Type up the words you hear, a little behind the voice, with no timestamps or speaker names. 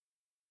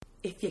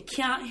if you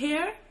can't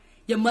hear,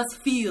 you must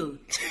feel.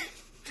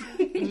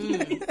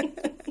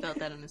 Felt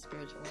that on a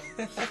spiritual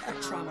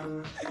level.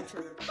 Trauma.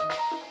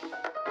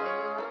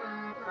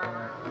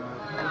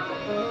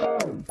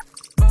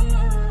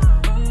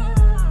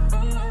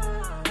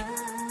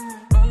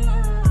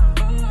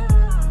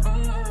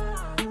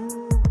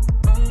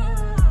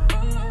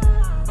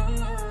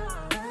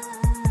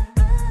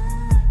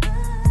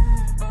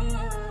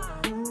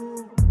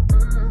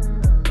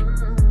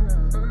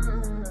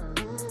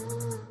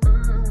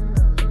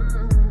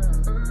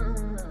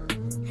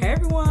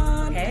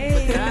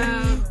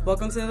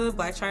 Welcome to the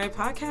Black Triad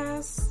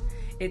Podcast.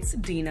 It's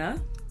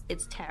Dina.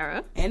 It's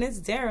Tara. And it's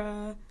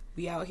Dara.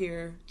 We out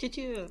here.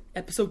 Choo-choo.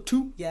 Episode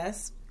 2.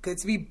 Yes. Good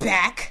to be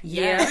back.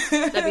 Yeah.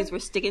 That means we're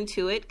sticking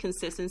to it.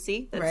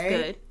 Consistency. That's right?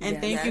 Good.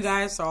 And thank you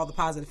guys for all the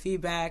positive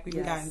feedback.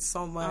 We've gotten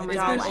so much. It's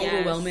been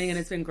overwhelming and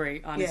it's been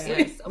great, honestly.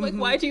 Yes. I'm like,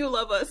 why do you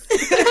love us?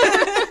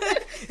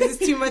 Is this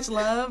too much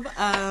love?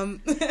 Am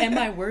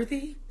I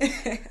worthy?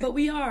 But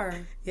we are.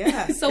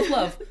 Yeah.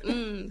 Self-love.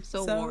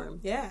 So warm.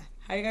 Yeah.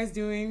 How you guys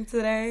doing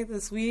today,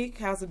 this week?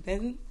 How's it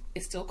been?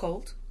 It's still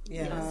cold.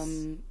 Yes.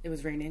 It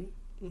was raining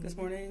this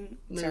morning.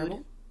 Mood.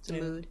 Terrible. It's a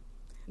mood.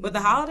 But the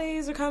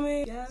holidays are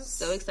coming. Yes.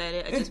 So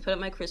excited. I just put up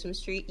my Christmas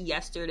tree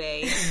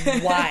yesterday.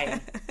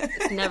 Why?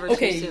 It's never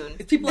too soon.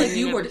 It's people like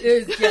you who are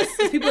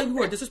it's people like you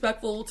who are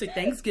disrespectful to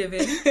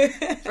Thanksgiving.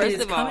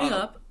 First of all, coming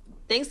up.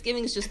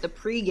 Thanksgiving is just the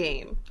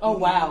pregame. Oh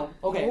wow.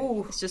 Okay.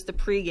 Ooh. It's just the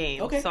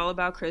pregame. Okay. It's all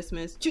about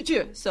Christmas.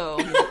 Choo-choo. So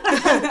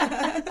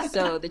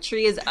so the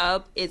tree is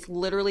up. It's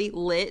literally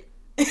lit.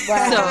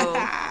 Wow.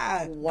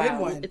 So Good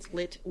one. It's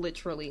lit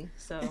literally.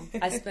 So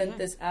I spent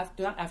this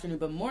not afternoon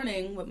but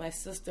morning with my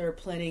sister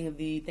planning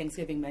the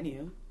Thanksgiving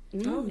menu.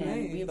 Oh, nice.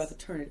 And we're about to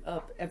turn it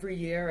up. Every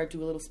year I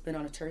do a little spin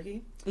on a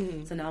turkey.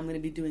 So now I'm going to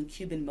be doing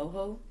Cuban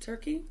mojo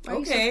turkey. why are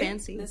you so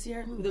fancy? This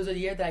year. There was a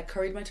year that I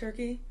curried my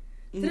turkey.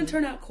 Didn't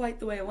turn out quite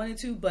the way I wanted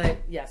to, but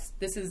yes,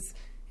 this is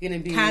going to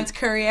be... Can't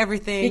curry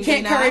everything. You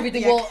can't curry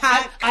everything. You Well,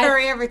 can't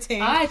curry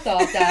everything. I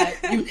thought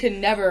that you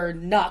can never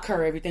not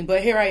curry everything,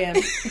 but here I am.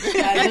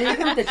 I really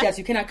heard that, yes,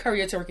 you cannot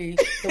curry a turkey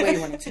the way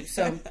you want it to.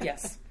 So,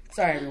 yes.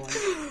 Sorry,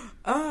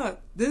 everyone.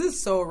 This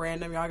is so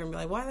random. Y'all gonna be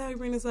like, why the hell you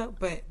bring this up?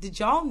 But did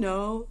y'all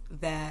know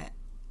that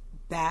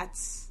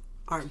bats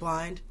aren't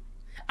blind?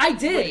 I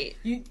did.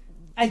 Wait.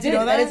 I did. You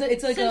know that?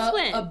 It's like Since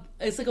when?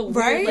 it's like a weird,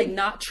 Right? like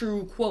not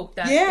true quote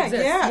that Yeah,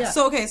 exists. yeah.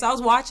 So I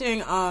was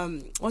watching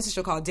what's the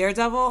show called?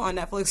 Daredevil on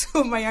Netflix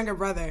with my younger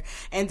brother.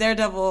 And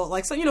Daredevil,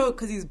 like, so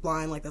because he's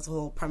blind, like that's the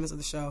whole premise of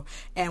the show.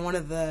 And one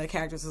of the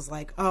characters was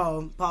like,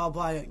 oh, blah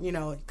blah,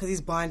 because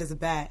he's blind as a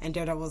bat. And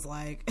Daredevil was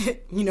like,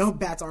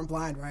 bats aren't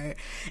blind, right?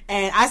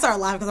 And I started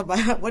laughing because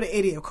I'm like, what an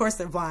idiot! Of course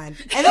they're blind.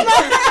 And then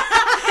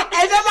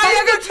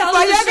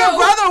my younger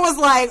brother was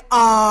like,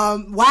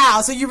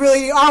 wow, so you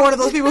really are one of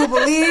those people who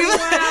believe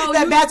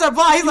that bats are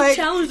blind. He's like,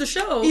 challenge the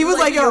show. He was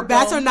like, yo,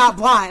 bats are not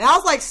blind. I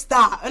was like,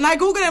 stop. And I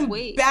Googled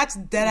him, bats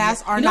dead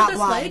ass are not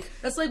blind.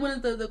 That's like one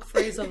of the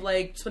phrase of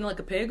like sweating like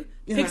a pig.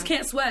 Pigs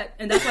can't sweat,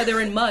 and that's why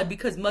they're in mud,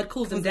 because mud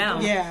cools them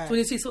down. Yeah. So when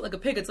you see sweat like a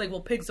pig, it's like, well,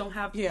 pigs don't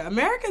have... Yeah,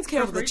 Americans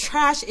came up with the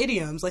trash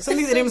idioms. Like, some of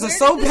these idioms are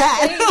so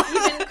bad.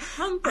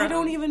 I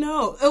don't even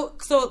know. Oh,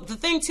 so the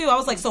thing, too, I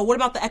was like, so what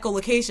about the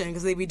echolocation?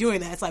 Because they be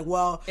doing that. It's like,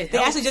 well, they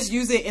actually just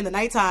use it in the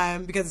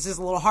nighttime because it's just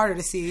a little harder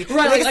to see.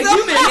 Right, like a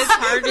human, it's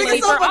hard to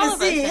see for all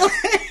of us.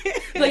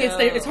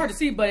 Like, it's hard to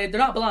see, but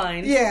they're not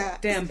blind. Yeah.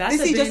 Damn, bats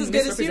they see have just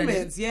been as good as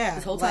humans. Yeah.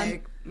 This whole time.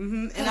 Like,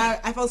 and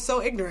I felt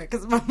so ignorant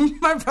because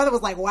my brother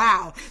was like,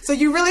 wow, so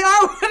you really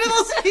are one of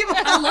those people.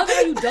 I love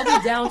how you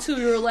doubled down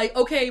too. You're like,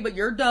 okay, but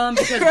you're dumb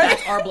because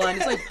bats are blind.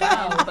 It's like,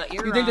 wow, but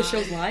you think the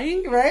show's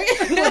lying? Right?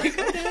 Like,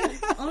 okay,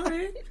 all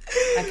right.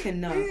 I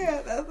cannot.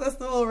 Yeah, that's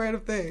the whole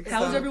random thing.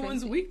 How was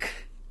everyone's week?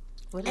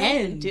 What did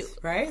I do?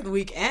 Right? The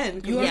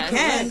weekend. The Yes.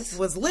 weekend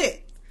was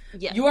lit.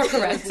 Yeah, You are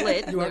correct. It was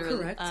lit. You are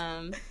literally. correct.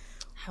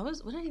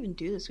 What did I even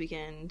do this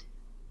weekend?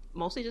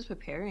 Mostly just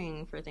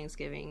preparing for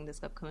Thanksgiving this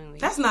upcoming week.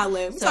 That's not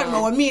lit. We're talking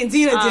about what me and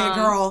Dina did,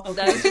 girl.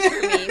 That was just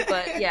for me.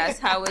 But yes,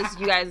 how was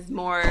you guys'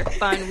 more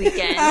fun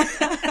weekend?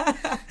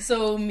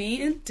 So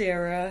me and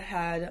Dara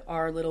had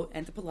our little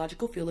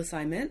anthropological field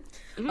assignment,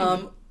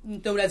 known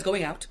as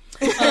Going Out,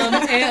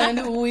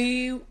 and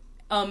we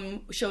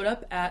showed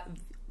up at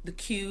the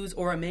Q's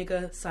or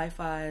Omega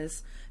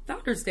Sci-Fi's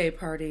Founders Day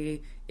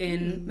party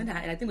in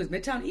Manhattan. I think it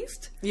was Midtown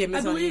East. Yeah, Midtown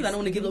I believe. East. I don't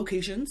want to give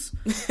locations,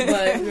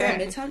 but we were at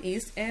Midtown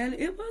East, and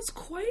it was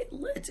quite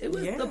lit. It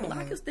was the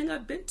blackest thing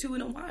I've been to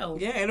in a while.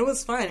 Yeah, and it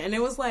was fun, and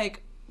it was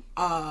like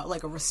a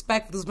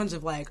respect. There was a bunch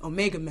of like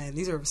Omega men.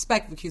 These are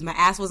respectful cues. My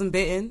ass wasn't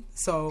bitten,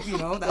 so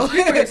that was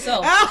Speak for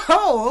yourself.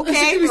 Oh,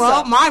 okay.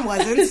 Well, mine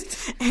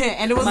wasn't,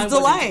 and it was a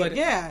delight.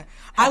 Yeah,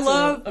 I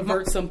love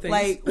avert something.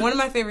 Like one of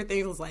my favorite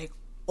things was like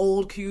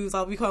old cues.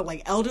 We call it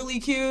like elderly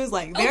cues.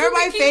 Like they're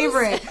my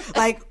favorite.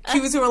 Like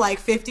cues who are like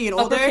 50 and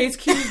older. Uppercase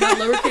cues, not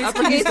lowercase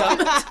cues.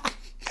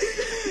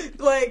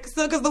 Like,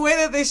 so, because the way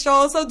that they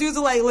show, some dudes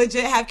are like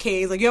legit have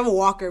canes. Like, you have a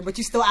walker, but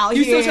you still out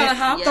You here. still trying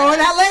to hop? Throwing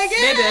that leg.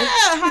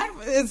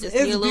 Yeah. It's need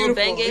a little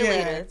beautiful. Bengay Yeah.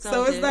 later.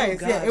 So it's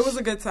nice. Oh, yeah, it gosh. was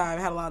a good time.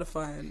 Had a lot of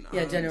fun.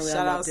 Yeah, generally, I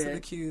shout loved outs to it.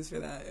 the Qs for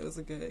that. It was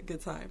a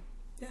good time.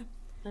 Yeah.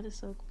 That is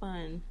so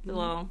fun.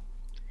 Well,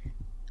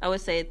 I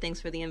would say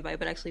thanks for the invite,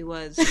 but actually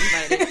was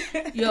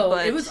invited. Yo,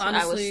 But it was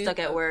honestly I was stuck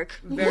at work.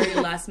 very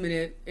last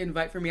minute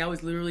invite for me. I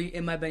was literally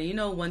in my bed. You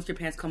know, once your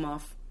pants come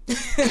off,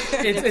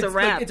 It's a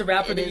wrap. Like, it's a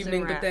wrap for It the is a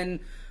evening. But wrap. then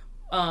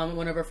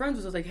one of our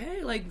friends was like,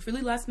 "Hey, like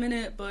really last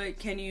minute, but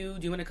do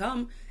you want to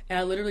come?" And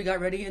I literally got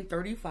ready in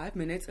 35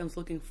 minutes. I was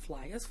looking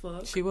fly as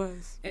fuck. She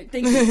was. And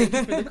thank you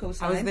for the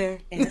cosign. I was there.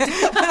 And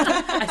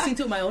I seen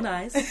to it with my own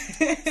eyes.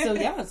 So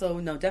yeah,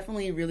 no,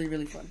 definitely really,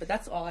 really fun. But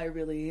that's all I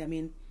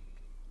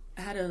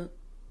had a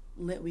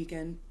lit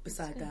weekend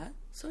beside that.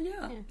 So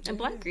yeah. And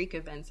Black Greek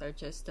events are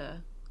just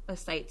a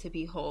sight to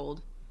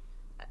behold.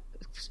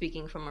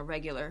 Speaking from a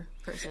regular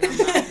person,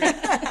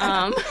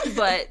 I'm not.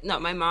 But no,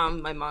 my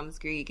mom's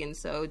Greek, and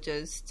so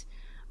just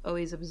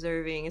always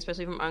observing,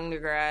 especially from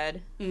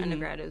undergrad.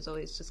 Undergrad is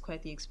always just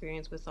quite the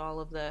experience with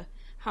all of the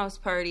house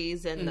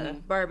parties and the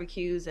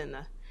barbecues and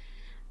the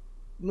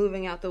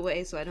moving out the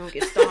way so I don't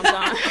get stomped on.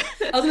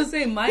 I was gonna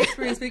say my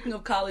experience. Speaking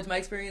of college, my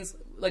experience,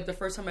 like the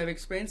first time I've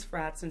experienced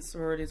frats and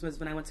sororities was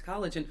when I went to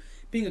college, and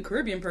being a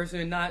Caribbean person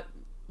and not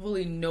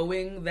really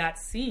knowing that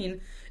scene.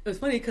 It was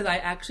funny because I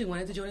actually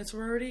wanted to join a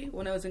sorority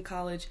when I was in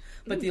college,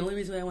 but the only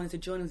reason I wanted to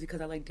join was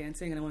because I like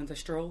dancing and I wanted to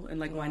stroll and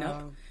like wind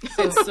up.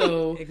 And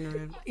so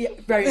Ignorant. yeah,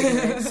 very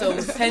ignorant.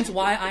 So hence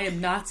why I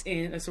am not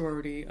in a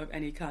sorority of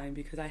any kind,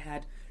 because I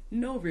had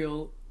no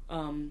real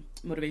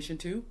motivation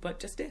to, but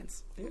just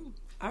dance. Yeah.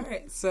 All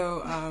right,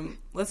 so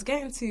let's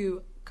get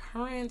into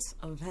current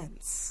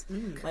events.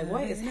 Like,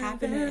 what is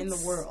happening in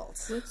the world?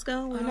 What's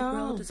going Our on?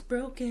 world is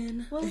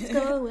broken. What's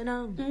going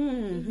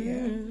on?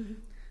 Yeah.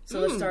 So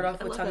let's start off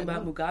I with love talking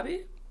that about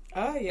Mugabe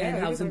Oh, yeah. and we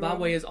how can talk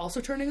Zimbabwe is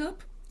also turning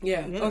up.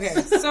 Yeah. Yes.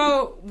 Okay.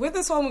 So with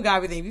this whole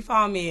Mugabe thing, if you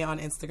follow me on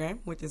Instagram,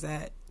 which is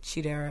at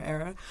Chidera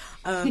Era,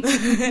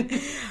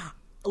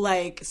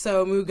 like,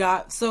 so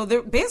Mugabe, so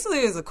there basically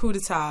is a coup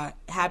d'etat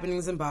happening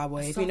in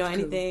Zimbabwe. If you know soft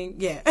coup. anything,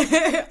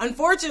 yeah.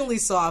 Unfortunately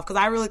soft,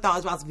 because I really thought it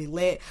was about to be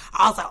lit.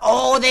 I was like,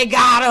 oh, they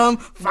got him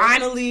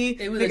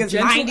finally. It was a Nigga's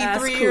gentle 93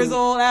 ass years coup.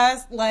 old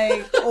ass,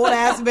 like old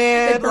ass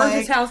man. They burned like,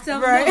 his house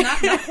down. right? No,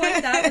 not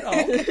quite that at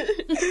all.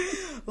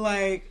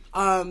 Like,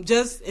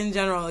 just in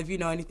general, if you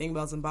know anything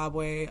about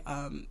Zimbabwe,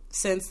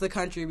 since the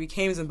country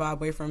became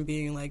Zimbabwe from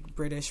being like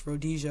British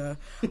Rhodesia,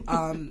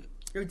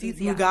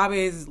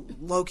 Mugabe's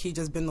low-key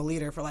just been the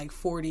leader for like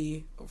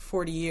 40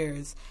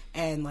 years,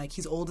 and like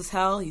he's old as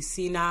hell, he's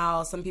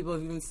senile, some people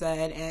have even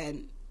said,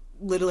 and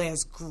literally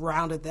has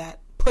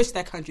pushed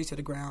that country to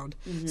the ground.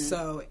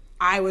 So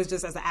I was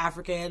just, as an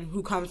African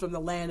who comes from the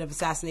land of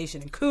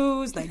assassination and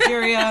coups,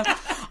 Nigeria,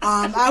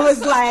 I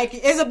was like,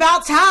 it's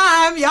about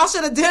time. Y'all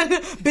should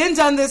have been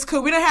done this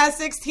coup. We done had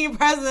 16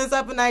 presidents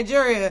up in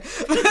Nigeria.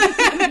 For no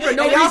and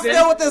y'all reason.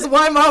 still with this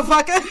one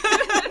motherfucker.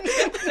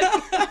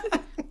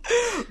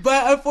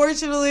 But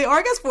unfortunately, or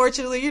I guess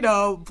fortunately, you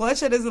know,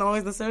 bloodshed isn't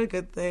always necessarily a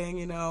good thing.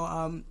 You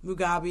know,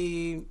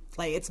 Mugabe,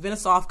 like, it's been a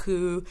soft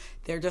coup.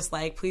 They're just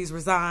like, please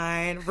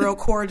resign, real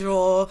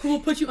cordial. Who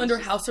will put you under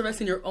house arrest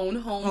in your own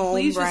home?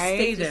 Please just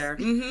stay there.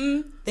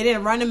 They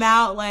didn't run him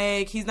out.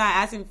 Like, he's not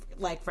asking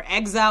like for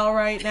exile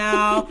right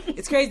now.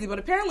 It's crazy, but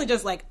apparently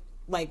just like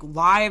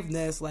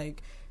liveness,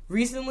 like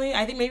recently,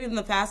 I think maybe in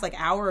the past like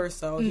hour or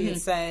so, he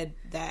had said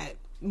that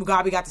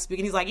Mugabe got to speak,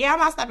 and he's like, yeah, I'm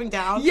not stepping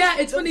down. Yeah,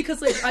 it's funny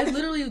because like I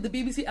literally, the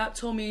BBC app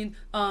told me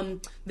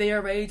they are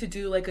ready to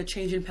do like a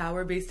change in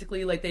power.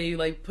 Basically, like they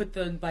like put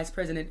the vice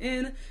president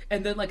in,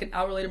 and then like an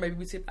hour later, my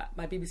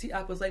BBC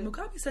app was like,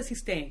 Mugabe says he's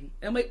staying.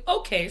 And I'm like,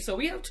 okay, so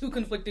we have two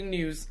conflicting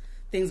news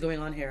things going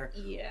on here.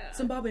 Yeah.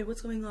 Zimbabwe,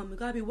 what's going on?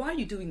 Mugabe, why are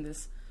you doing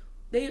this?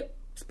 They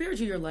spared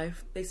you your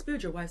life. They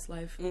spared your wife's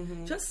life.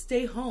 Just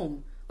stay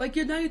home. Like,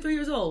 you're 93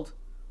 years old.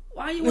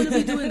 Why you want to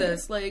be doing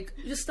this? Like,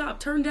 just stop.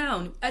 Turn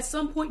down. At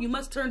some point, you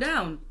must turn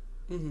down.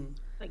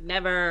 Like,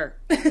 never.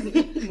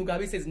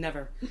 Mugabe says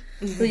never.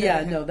 But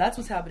yeah, no, that's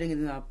what's happening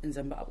in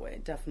Zimbabwe.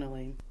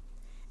 Definitely.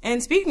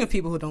 And speaking of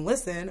people who don't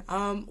listen,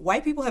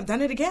 white people have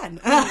done it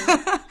again.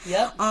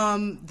 Yep.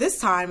 This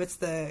time it's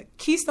the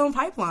Keystone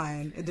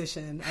Pipeline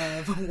edition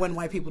of When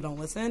White People Don't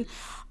Listen.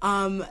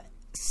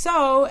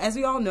 So, as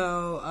we all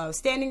know,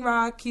 Standing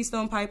Rock,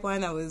 Keystone Pipeline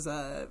that was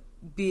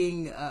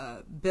being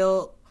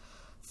built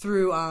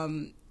through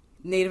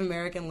Native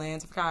American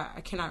lands.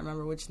 I cannot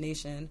remember which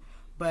nation,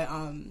 but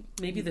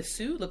Maybe the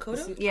Sioux,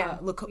 Lakota? Yeah.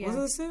 Was it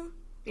the Sioux?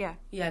 Yeah.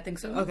 Yeah, I think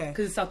so. Okay.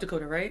 Because it's South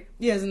Dakota, right?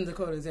 Yeah, it's in the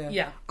Dakotas.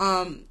 Yeah.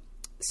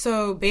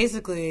 So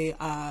basically,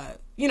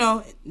 you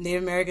know,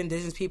 Native American,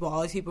 indigenous people,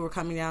 all these people were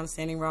coming down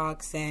Standing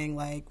Rock saying,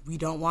 like, we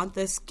don't want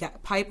this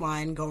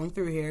pipeline going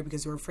through here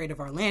because we're afraid of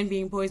our land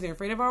being poisoned, we're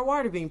afraid of our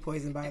water being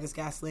poisoned by this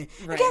gasoline.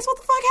 Right. And guess what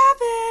the fuck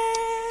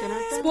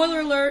happened? Spoiler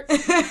alert.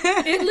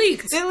 It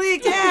leaked. It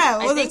leaked, yeah.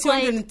 I Was it think,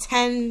 like,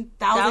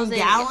 210,000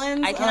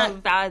 gallons I cannot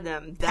of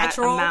fathom that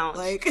petrol? amount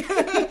Like, being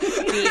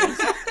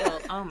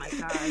spilled. Oh my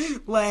gosh.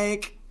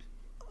 like,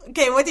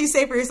 Okay, what do you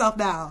say for yourself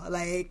now?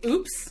 Like,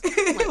 oops,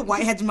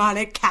 white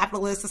hegemonic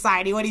capitalist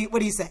society. What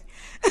do you say?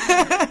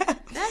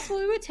 That's what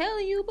we were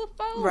telling you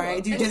before.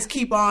 Right? Do you just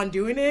keep on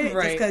doing it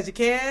just because you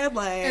can?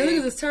 Like, I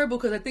think it's terrible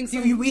because I think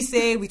we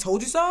say we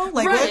told you so.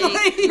 Like, right?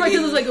 Right? Because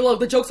it's like, well,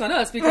 the joke's on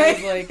us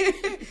because like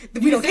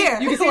we don't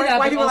care. You can say that,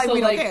 but also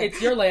we don't care.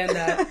 it's your land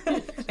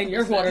and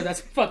your water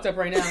that's fucked up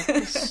right now.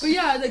 But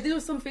yeah, like there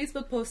was some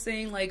Facebook post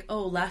saying like,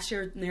 oh, last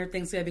year near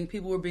Thanksgiving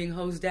people were being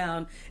hosed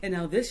down, and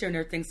now this year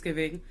near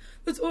Thanksgiving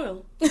there's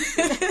oil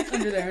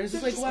under there. And it's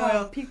just like,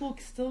 wow, people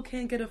still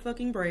can't get a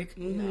fucking break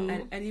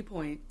at any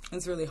point.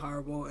 It's really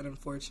horrible and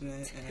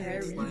unfortunate. And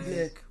it's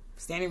like,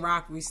 Standing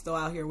Rock, we still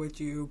out here with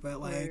you, but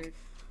like,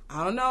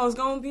 I don't know, it's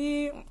gonna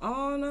be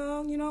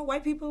on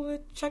white people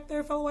to check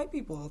their fellow white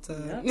people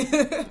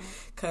to,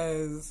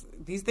 because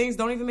these things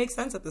don't even make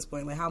sense at this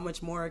point. Like, how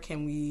much more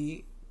can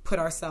we put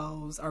our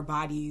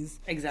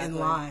bodies in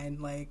line,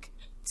 like,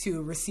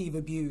 to receive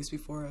abuse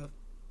before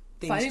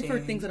fighting for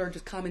things that are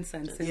just common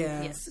sense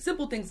and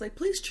simple things like,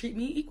 please treat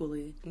me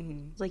equally.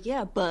 It's like,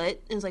 yeah,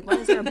 but it's like, why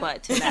is there a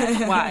but to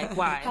that?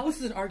 Why? How is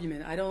this an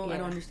argument? I don't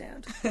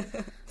understand.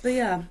 But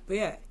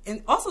yeah,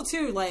 and also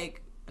too,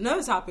 like,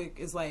 another topic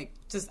is like,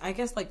 just, I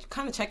guess, like,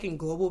 kind of checking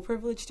global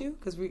privilege too,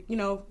 because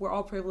we're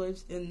all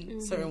privileged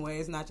in certain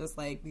ways, not just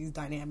like these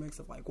dynamics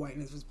of like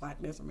whiteness versus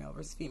blackness or male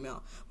versus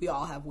female. We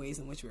all have ways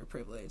in which we're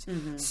privileged.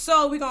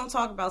 So we're gonna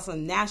talk about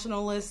some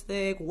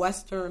nationalistic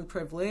Western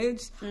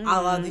privilege, a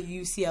la the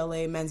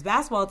UCLA men's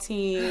basketball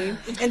team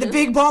and the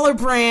Big Baller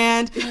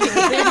brand. Baby,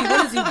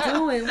 what is he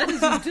doing? What is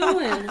he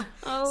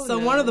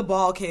doing? One of the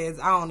ball kids,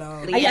 I don't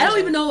know. I don't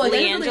even know. Like,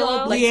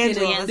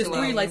 Leangelo. There's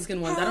 3 light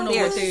skinned ones. I don't know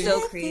They're what they.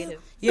 so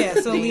creative. Yeah,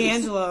 so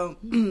Leangelo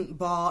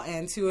Ball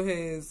and 2 of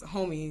his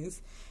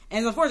homies. And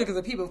it's unfortunate because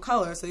they're people of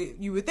color, so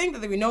you would think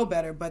that we know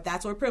better, but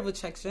that's where privilege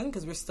checks in,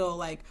 because we're still,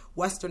 like,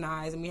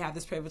 westernized, and we have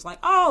this privilege, like,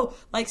 oh,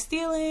 like,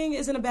 stealing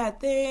isn't a bad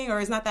thing, or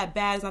it's not that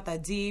bad, it's not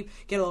that deep,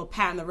 get a little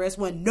pat on the wrist,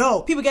 when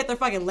no, people get their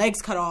fucking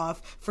legs cut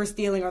off for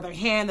stealing, or their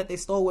hand that they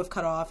stole with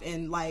cut off,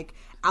 and, like,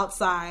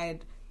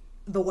 outside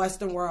the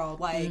Western world.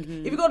 Like,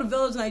 if you go to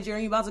Village, Nigeria,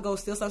 and you're about to go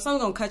steal something,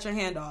 someone's gonna cut your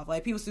hand off.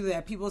 Like, people still do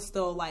that. People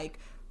still, like,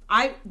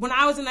 when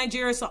I was in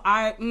Nigeria, so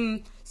I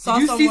saw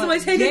Did you someone. see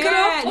somebody's hand get cut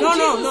off?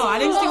 No, I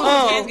didn't see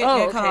someone's hands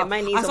get cut off. My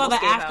knees I saw the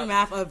almost gave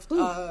aftermath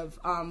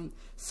of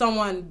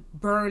someone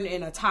burned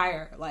in a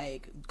tire,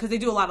 like, because they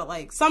do a lot of,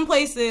 like, some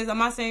places. I'm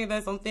not saying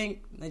that. Some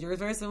think Nigeria's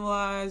very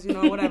civilized,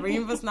 whatever.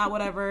 Even if it's not,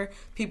 whatever.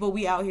 People,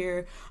 we out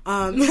here,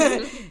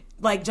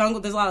 like,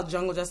 there's a lot of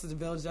jungle justice and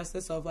village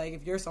justice. So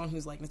if you're someone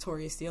who's like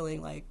notorious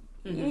stealing, like.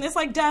 It's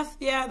like death.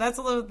 Yeah, that's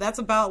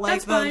about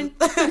like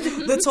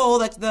the toll,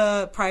 that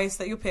the price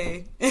that you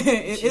pay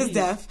is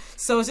death.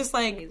 So it's just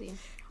like, crazy.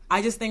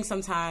 I just think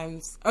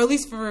sometimes, or at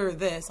least for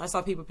this, I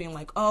saw people being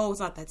like, oh, it's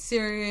not that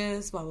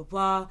serious, blah blah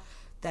blah,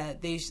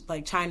 that they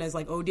like China's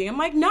like ODing. I'm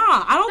like, nah,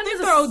 I don't think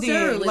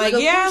they're ODing.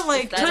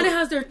 Like China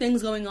has their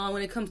things going on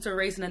when it comes to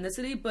race and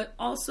ethnicity, but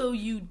also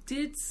you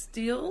did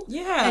steal,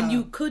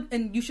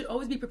 and you should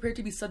always be prepared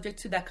to be subject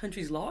to that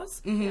country's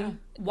laws.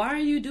 Why are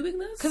you doing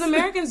this? Because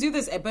Americans do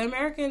this, but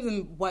Americans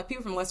and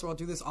people from the Western world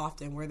do this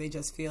often, where they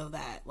just feel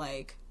that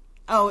like,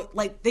 oh,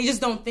 like, they just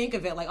don't think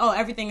of it like, oh,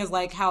 everything is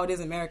like how it is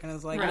in America. And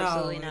it's like,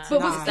 absolutely no, not.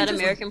 But what's that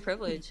American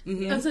privilege?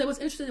 And so what's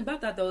interesting about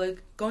that, though,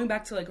 like, going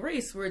back to, like,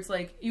 race, where it's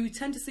like, you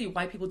tend to see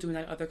white people doing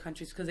that in other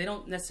countries because they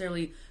don't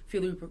necessarily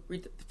feel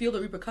the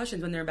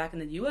repercussions when they're back in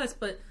the U.S.,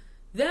 but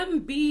them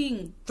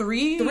being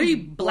three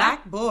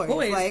black boys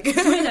like,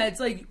 doing that, it's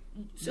like,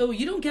 so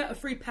you don't get a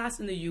free pass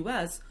in the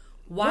U.S.,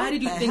 why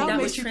did you think that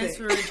was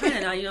transferred to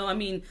China? Now, I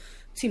mean,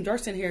 Team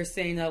Darkson here is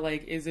saying that,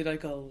 like, is it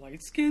like a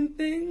light skin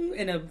thing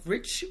and a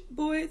rich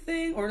boy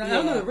thing, or not? I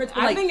don't know the rich.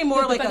 But, like, I think it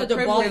more like a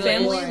privileged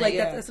family. Like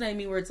that's what I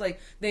mean. Where it's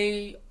like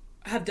they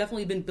have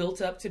definitely been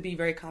built up to be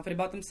very confident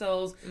about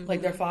themselves.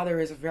 Like their father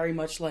is very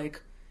much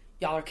like,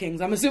 y'all are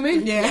kings, I'm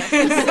assuming. Yeah.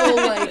 So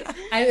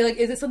like,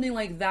 is it something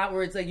like that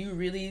where it's like you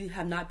really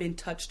have not been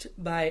touched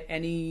by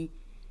any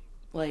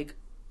like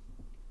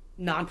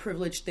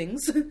non-privileged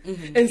things,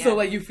 and so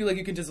like you feel like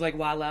you can just like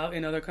wild out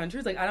in other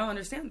countries? Like, I don't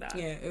understand that.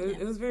 Yeah,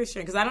 it was very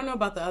strange because I don't know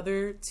about the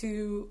other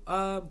 2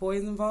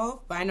 boys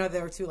involved, but I know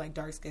there were 2 like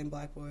dark-skinned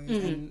black boys,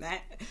 and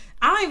I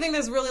don't even think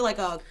there's really like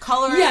a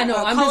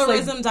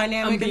colorism like,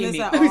 dynamic in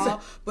this at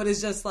all. But it's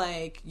just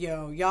like,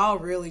 yo, y'all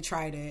really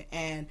tried it,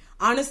 and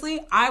honestly,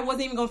 I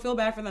wasn't even gonna feel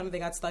bad for them if they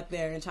got stuck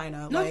there in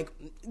China. Nope.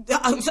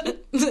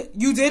 Like,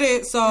 you did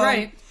it, so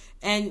right.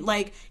 And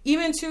like,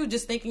 even too,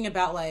 just thinking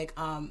about like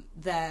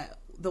that.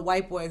 The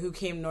white boy who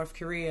came to North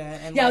Korea,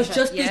 and I was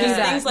just thinking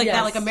that. Things like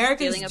that. Like,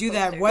 Americans do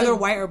that, whether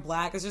white or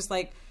black. It's just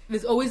like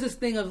there's always this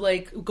thing of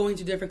like going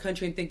to a different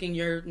country and thinking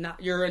you're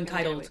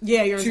entitled.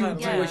 Yeah, you're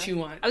entitled to what you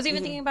want. I was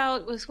even thinking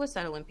about what's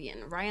that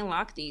Olympian, Ryan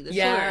Lochte, the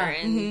swimmer,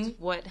 and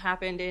what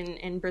happened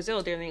in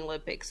Brazil during the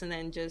Olympics, and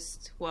then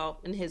just, well,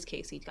 in his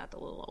case, he got the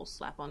little old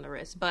slap on the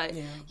wrist. But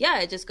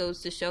it just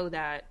goes to show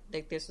that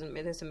like there's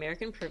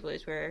American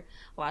privilege where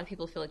a lot of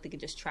people feel like they could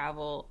just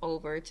travel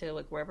over to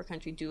like wherever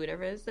country, do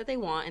whatever it is that they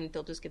want, and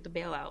they'll just get the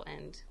bailout.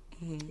 And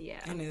Yeah.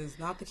 And it is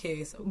not the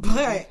case.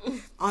 But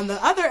on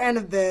the other end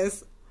of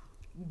this,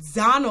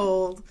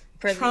 Donald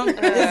Trump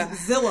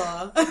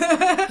Zilla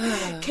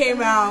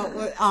came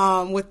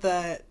out with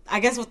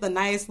the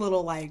nice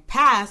little like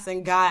pass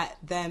and got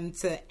them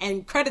to,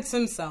 and credits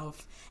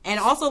himself. And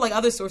also, like,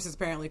 other sources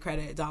apparently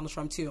credit Donald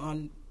Trump, too,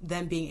 on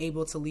them being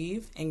able to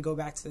leave and go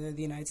back to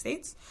the United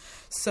States.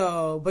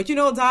 So, but you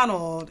know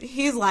Donald,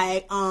 he's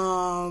like, ain't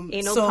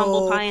no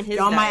humble pie in his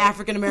y'all my diet.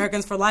 African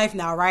Americans for life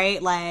now,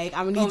 right? Like,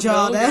 I'm gonna need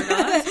Oh, y'all no, to... you're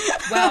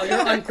not? Wow,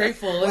 you're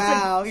ungrateful. It's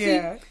Wow, like, see,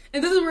 yeah.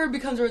 And this is where it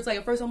becomes where it's like,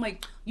 at first I'm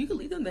like, you can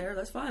leave them there,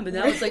 that's fine. But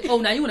now it's like, oh,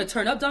 now you want to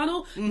turn up,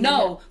 Donald?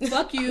 No,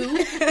 fuck you.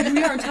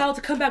 We are entitled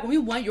to come back when we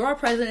want. You're our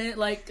president.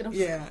 Like, and I'm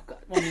Yeah.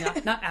 well,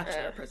 not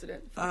actually our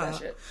president. Fuck that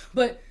shit.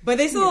 But But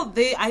they still,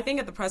 I think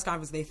at the press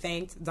conference, they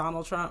thanked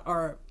Donald Trump,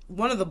 or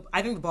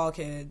I think the bald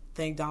kid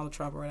thanked Donald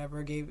Trump or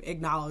whatever,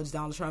 acknowledged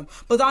Donald Trump.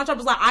 But Donald Trump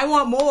was like, I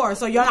want more,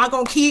 so you're not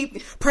going to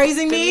keep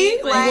praising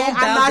me? Like, you won't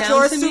bow I'm not down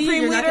your to me?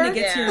 supreme You're leader? not going to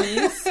get to your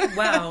knees?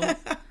 Wow.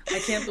 I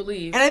can't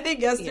believe. And I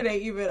think yesterday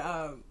even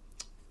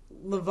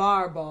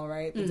LeVar Ball,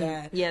 right, the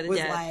dad, Yeah, the was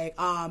dad.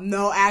 like,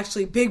 no,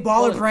 actually, Big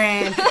Baller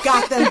Brand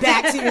got them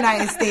back to the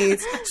United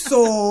States,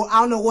 so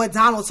I don't know what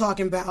Donald's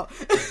talking about.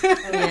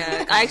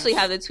 Yeah, I actually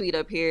have the tweet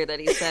up here that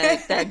he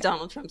said, that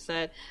Donald Trump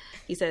said.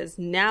 He says,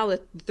 now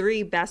the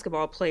 3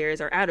 basketball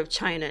players are out of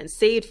China and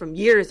saved from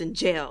years in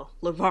jail.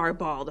 LeVar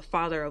Ball, the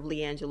father of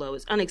LiAngelo,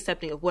 is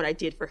unaccepting of what I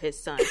did for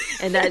his son.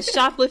 And that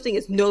shoplifting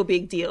is no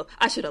big deal.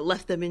 I should have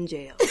left them in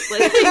jail.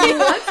 Like,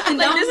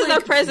 this is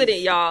our president,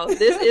 y'all.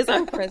 This is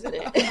our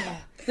president.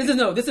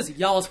 This is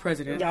y'all's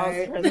president.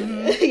 Y'all's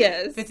president.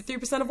 Yes.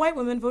 53% of white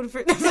women voted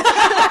for... Let's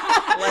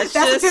That's the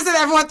just, statistic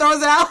everyone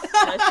throws out.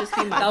 let's just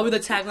be That'll mindful. be the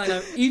tagline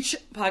of each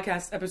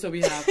podcast episode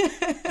we have.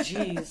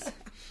 Jeez.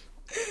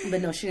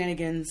 But no,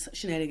 shenanigans.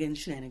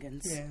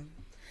 Yeah.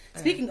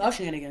 Speaking of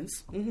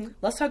shenanigans,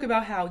 let's talk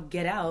about how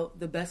Get Out,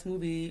 the best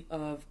movie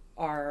of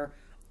our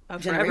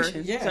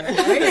generation. Yeah.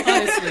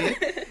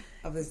 Honestly.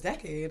 Of this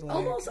decade. Like,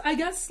 Almost, I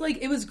guess, like,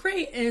 it was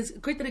great. And it's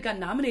great that it got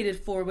nominated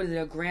for, what is it,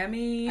 a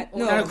Grammy?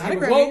 No, not a not a Grammy.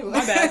 Grammy. Whoa,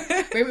 my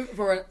bad. Grammy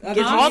for Gets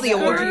Oscar, all the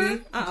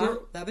awards.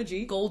 The other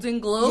G. Golden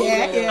Globe.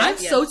 Yeah. I'm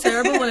so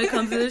terrible when it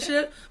comes to this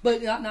shit,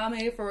 but got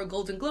nominated for a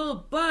Golden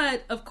Globe.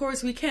 But, of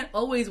course, we can't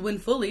always win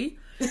fully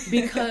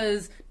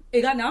because...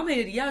 It got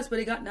nominated, yes, but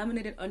it got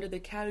nominated under the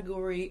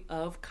category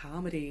of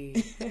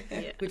comedy.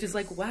 Yeah. Which is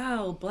like,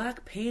 wow,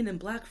 black pain and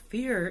black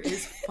fear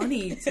is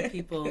funny to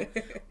people.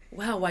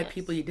 Wow, white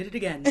people, you did it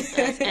again.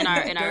 And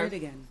our Did it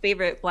again.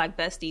 favorite black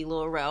bestie,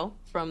 Lil Rel,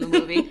 from the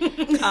movie,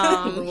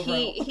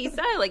 he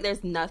said, like,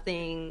 there's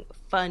nothing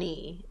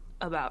funny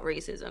about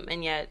racism,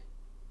 and yet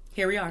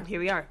Here we are. here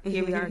we are,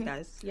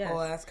 guys. Yeah.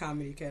 Whole ass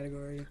comedy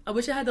category. I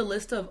wish I had the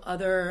list of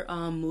other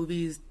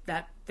movies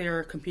that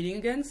they're competing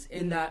against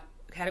in that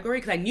category,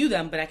 because I knew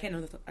them, but I can't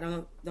know. I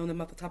don't know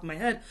them off the top of my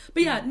head.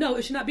 But yeah, no,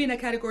 it should not be in that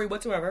category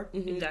whatsoever.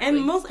 Exactly.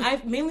 And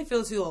I mainly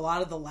feel too, a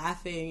lot of the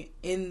laughing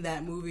in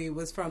that movie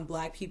was from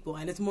black people,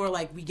 and it's more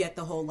like we get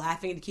the whole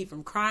laughing to keep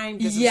from crying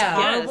because it's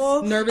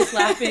horrible. Nervous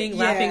laughing,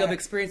 laughing Yeah. of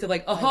experience of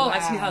like, oh,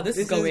 Like, I see how this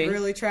is This going, is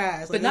really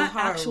trash. but Like, not this is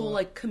horrible. actual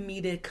like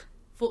comedic.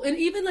 Full, and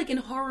even like in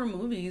horror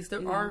movies,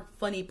 there are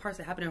funny parts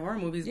that happen in horror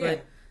movies, Yeah. but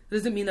it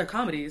doesn't mean they're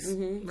comedies.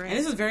 Right. And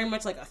this is very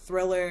much like a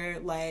thriller,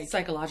 like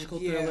Psychological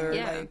thriller.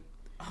 Yeah. Like,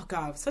 oh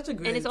god, such a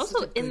good. And it's such also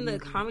a good in the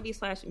movie.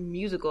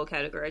 comedy/musical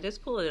category. I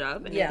just pulled it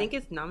up, and Yeah. I think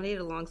it's nominated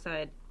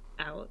alongside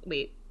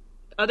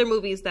other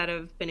movies that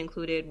have been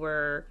included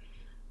were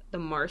The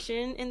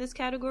Martian in this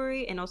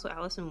category, and also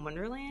Alice in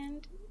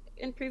Wonderland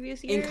in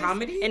previous years. In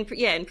comedy? In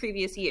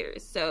previous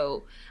years.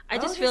 So I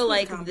just it feel has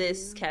like been comedy.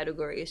 this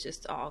category is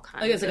just all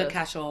kinds Like it's like of a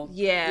catch-all.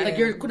 Yeah. Like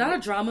you're not a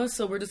drama,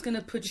 so we're just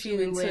gonna put you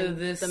into in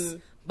this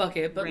some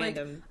bucket. But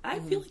random- like, I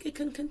feel like it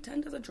can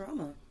contend as a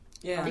drama.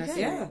 Yeah,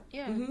 Honestly. yeah,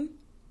 Yeah.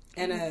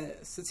 and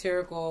a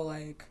satirical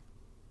like.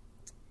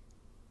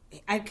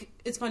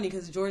 It's funny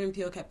because Jordan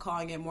Peele kept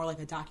calling it more like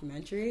a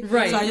documentary,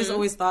 Right. So I just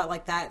always thought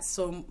like that's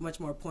so much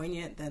more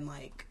poignant than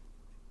like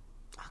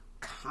a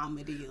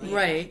comedy, like,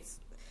 Right. it's-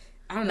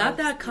 I don't know. Not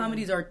that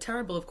comedies are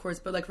terrible, of course,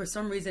 but like for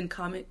some reason,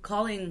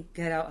 calling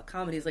Get Out a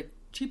comedy is like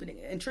cheapening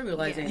it and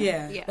trivializing,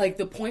 Yeah. like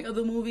the point of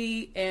the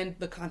movie and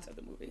the concept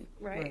of the movie.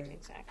 Right,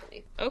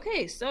 exactly.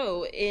 Okay,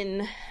 so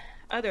in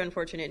other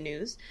unfortunate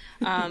news,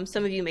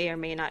 some of you may or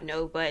may not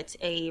know, but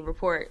a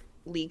report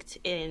leaked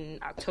in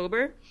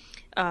October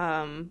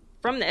from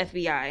the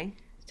FBI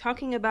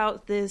talking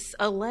about this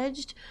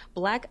alleged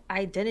Black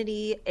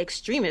identity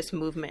extremist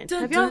movement.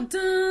 Dun, Have y'all dun,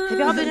 dun. have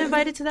y'all been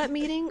invited to that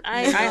meeting?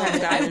 I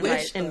haven't gotten I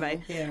wish,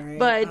 invite. Yeah, right.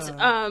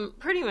 But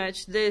pretty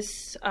much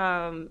this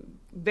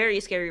very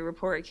scary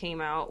report came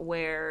out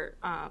where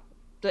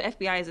the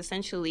FBI is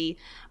essentially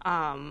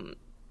pulling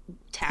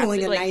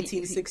a like,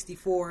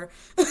 1964.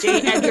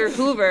 J. Edgar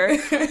Hoover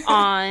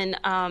on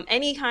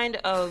any kind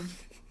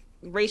of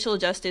racial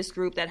justice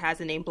group that has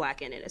the name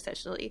Black in it,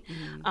 essentially.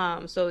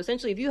 So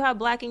essentially, if you have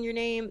Black in your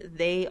name,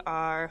 they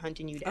are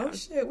hunting you down. Oh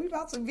shit, we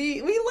about to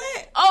be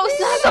lit. Oh,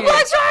 snap, the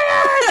Black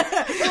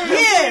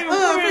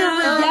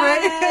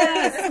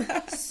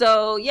Triad!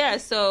 So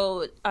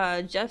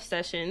Jeff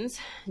Sessions,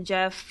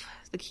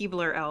 the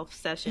Keebler elf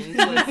Sessions,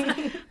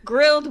 was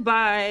grilled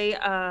by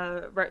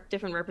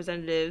different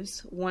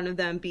representatives, one of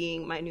them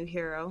being my new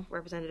hero,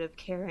 Representative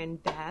Karen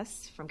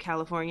Bass from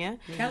California,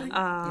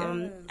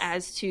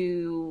 as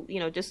to,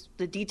 just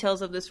the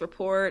details of this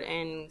report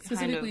and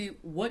specifically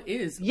what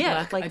is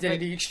Black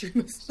identity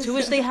extremists, to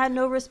which they had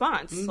no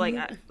response. Like,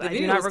 I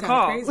do not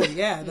recall. Crazy.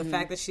 Yeah, the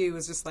fact that she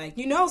was just like,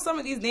 some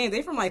of these names,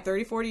 they from like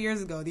 30, 40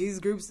 years ago. These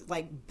groups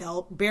like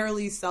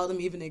barely seldom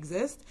even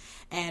exist,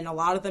 and a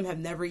lot of them have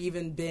never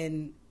even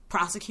been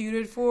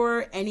prosecuted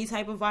for any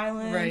type of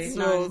violence. Right.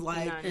 So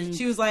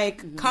she was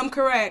like, come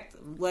correct.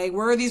 Like,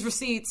 where are these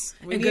receipts?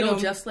 And good old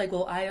Jeff's like,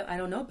 well, I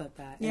don't know about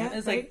that. Yeah.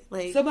 And it's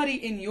like somebody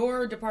in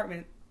your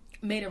department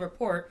made a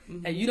report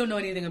that you don't know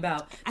anything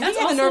about. I think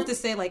you have the nerve to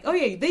say like, oh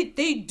yeah,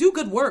 they do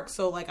good work,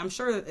 so like I'm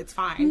sure it's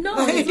fine. No,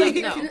 it's like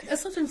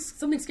it's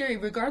something scary.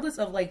 Regardless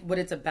of like what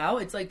it's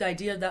about, it's like the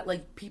idea that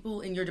like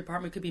people in your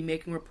department could be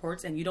making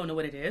reports and you don't know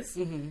what it is.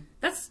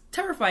 That's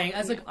terrifying.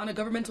 As like on a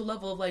governmental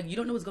level, of like you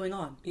don't know what's going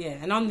on. Yeah,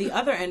 and on the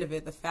other end of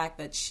it, the fact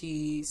that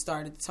she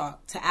started to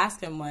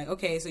ask him like,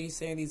 okay, so you're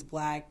saying these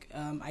Black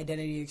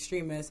identity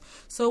extremists.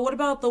 So what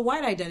about the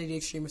white identity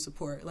extremist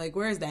report? Like,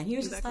 where is that? And he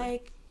was just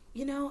like,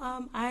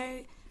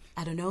 I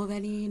don't know of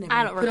any. Never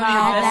I don't recall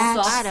that.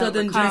 Soft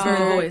Southern German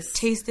voice.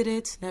 Tasted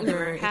it.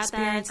 Never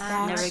experienced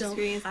that. Never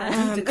experienced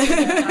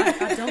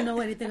that. I don't know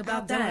anything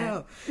about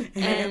that.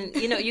 And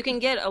you can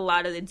get a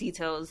lot of the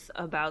details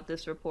about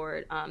this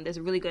report. There's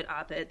a really good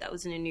op-ed that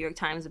was in the New York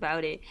Times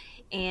about it,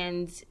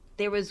 and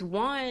there was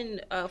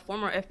one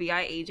former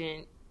FBI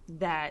agent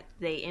that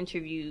they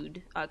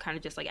interviewed, kind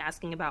of just like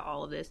asking about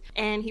all of this,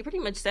 and he pretty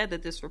much said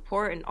that this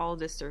report and all of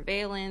this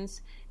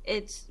surveillance,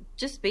 it's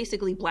just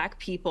basically Black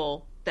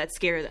people that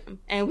scare them.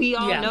 And we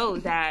all know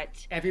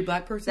that every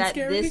Black person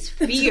scary. this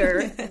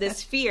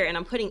fear, and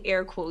I'm putting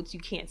air quotes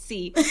you can't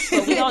see,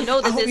 but we all know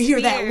that this hear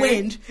fear, that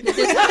wind.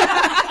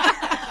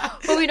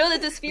 But we know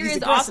that this fear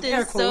is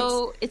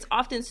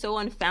often so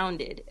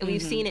unfounded, and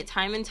we've seen it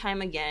time and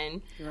time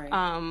again.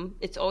 Right.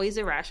 It's always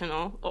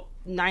irrational.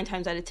 9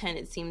 times out of 10,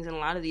 it seems, in a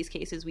lot of these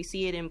cases. We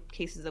see it in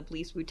cases of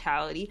police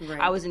brutality. Right.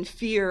 I was in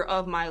fear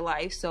of my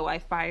life, so I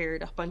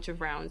fired a bunch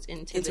of rounds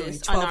into this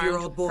a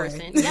 12-year-old boy.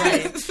 person.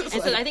 Yes.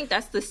 And so I think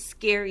that's the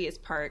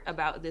scariest part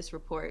about this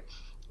report,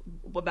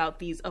 about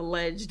these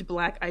alleged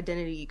Black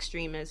identity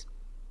extremists,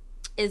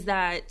 is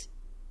that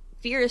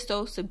fear is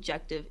so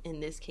subjective in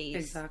this case.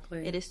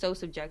 Exactly. It is so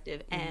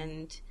subjective,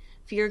 and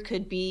fear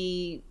could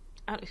be,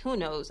 who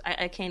knows?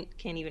 I can't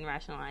even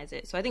rationalize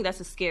it. So I think that's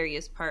the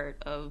scariest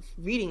part of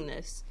reading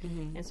this.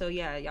 And so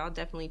y'all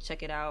definitely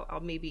check it out. I'll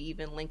maybe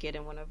even link it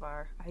in one of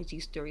our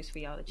IG stories for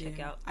y'all to check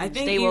out. I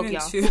think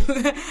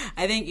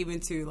even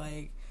too,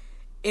 like,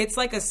 it's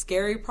like a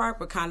scary part,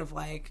 but kind of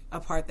like a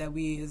part that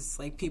we as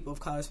like people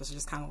of color, especially,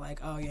 just kind of like,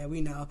 oh yeah,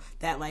 we know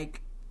that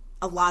like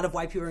a lot of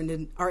white people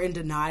are in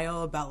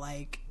denial about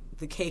like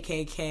the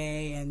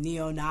KKK and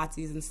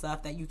neo-Nazis and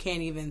stuff, that you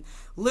can't even,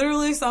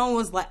 literally someone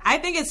was like, I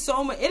think it's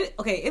so much, it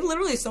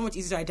literally is so much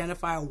easier to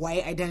identify a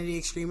white identity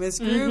extremist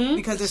group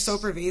because they're so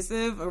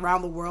pervasive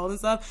around the world and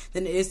stuff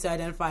than it is to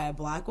identify a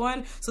Black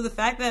one. So the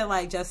fact that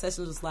like Jeff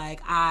Sessions was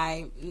like,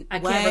 I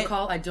can't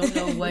recall, I don't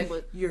know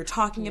what you're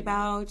talking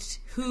about,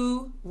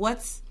 who,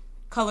 what's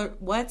color,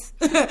 what?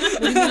 What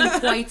do you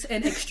mean white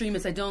and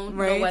extremist? I don't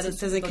know why this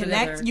doesn't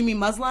connect. Together. You mean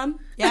Muslim?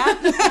 Yeah.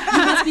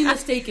 You must be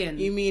mistaken.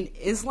 You mean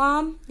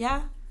Islam?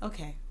 Yeah.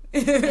 Okay.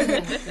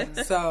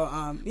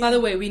 So, by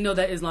the way, we know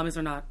that Islamists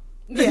are not.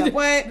 Yeah.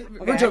 What? Okay.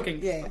 We're joking.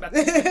 Yeah.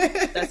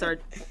 That's our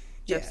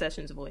Jeff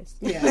Sessions voice.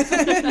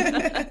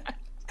 Yeah.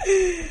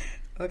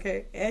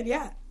 Okay.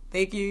 And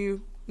thank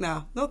you.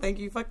 No, thank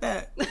you. Fuck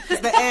that.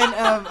 It's the end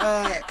of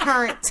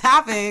current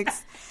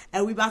topics.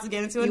 And we about to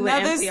get into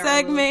another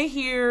segment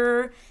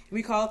here.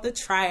 We call it the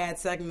Triad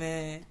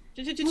segment.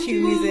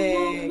 Cue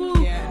music.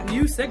 Yeah.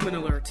 New segment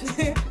alert.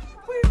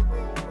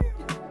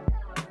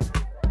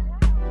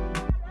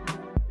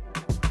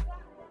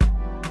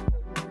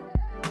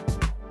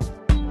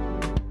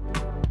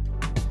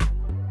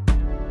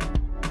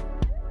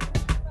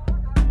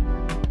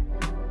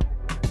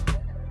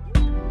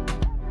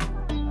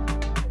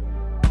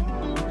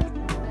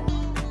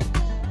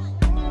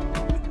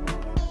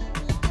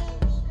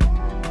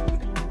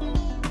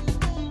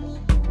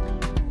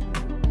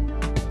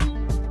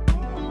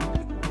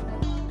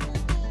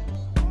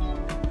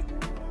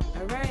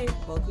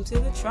 To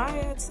the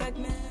Triad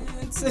segment.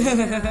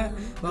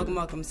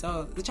 Welcome.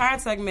 So the Triad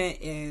segment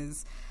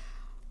is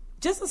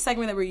just a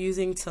segment that we're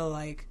using to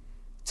like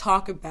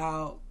talk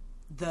about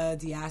the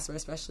diaspora,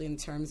 especially in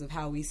terms of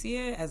how we see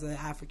it as an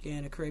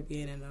African, a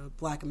Caribbean, and a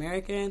Black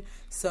American.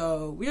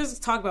 So we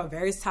just talk about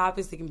various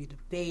topics. They can be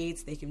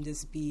debates. They can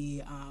just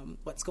be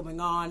what's going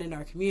on in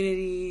our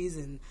communities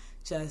and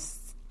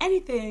just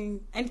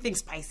anything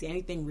spicy,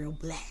 anything real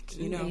black,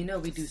 you know. And you know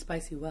we do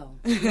spicy well.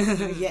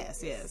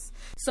 Yes.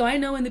 So I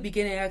know in the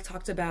beginning I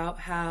talked about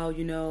how,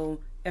 you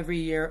know, every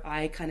year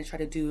I kind of try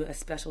to do a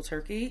special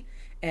turkey,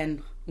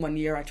 and one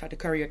year I tried to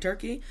curry a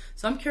turkey.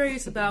 So I'm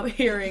curious about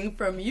hearing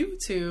from you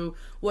two,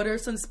 what are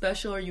some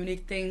special or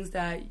unique things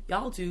that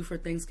y'all do for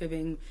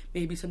Thanksgiving?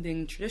 Maybe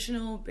something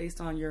traditional based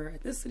on your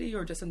ethnicity,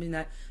 or just something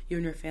that you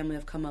and your family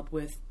have come up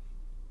with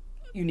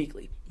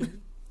uniquely.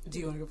 Do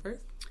you want to go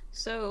first?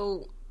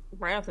 So,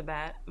 right off the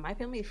bat, my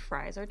family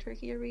fries our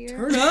turkey every year.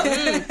 Turn up.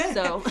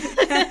 So,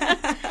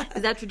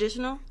 is that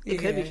traditional? It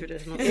could be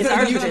traditional. It's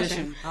our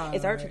tradition.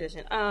 It's our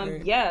tradition.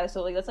 Yeah.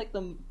 So, like, that's like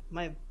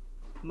my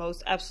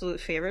most absolute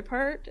favorite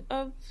part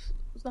of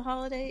the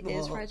holiday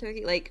is fried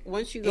turkey. Like,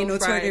 once you go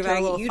fry a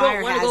turkey, you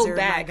don't want to go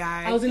back.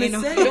 I was going to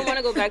say, you don't want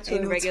to go back to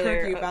a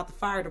regular. Turkey about the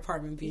fire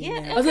department being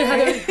there. I was like,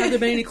 have there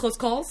been any close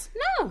calls?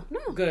 No.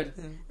 Good.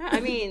 I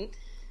mean,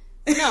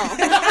 no.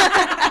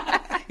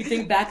 You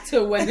think back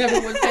to when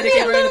everyone was heading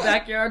in the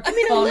backyard. I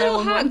mean, a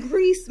little hot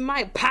grease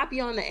might pop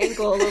you on the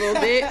ankle a little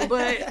bit,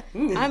 but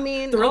I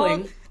mean,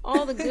 thrilling.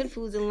 All the good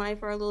foods in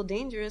life are a little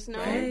dangerous, no?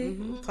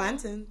 Right.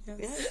 Plantain.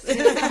 Yes.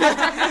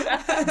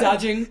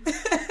 Dodging.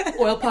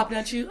 Oil popping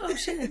at you. Oh,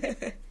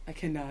 shit. I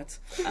cannot.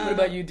 What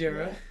about you,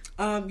 Dara?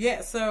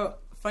 So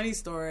funny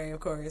story,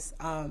 of course.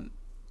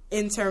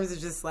 In terms of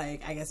just,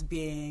 like, I guess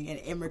being an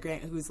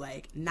immigrant who's,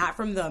 like, not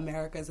from the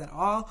Americas at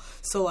all.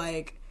 So,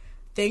 like,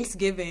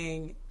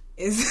 Thanksgiving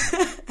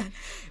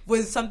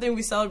was something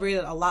we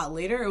celebrated a lot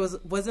later.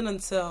 It wasn't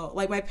until,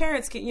 like, my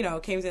parents came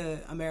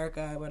to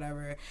America,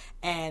 whatever,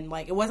 and,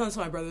 like, it wasn't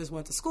until my brothers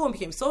went to school and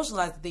became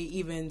socialized that they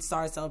even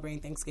started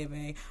celebrating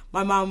Thanksgiving.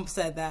 My mom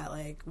said that,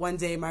 like, one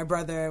day my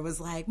brother was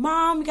like,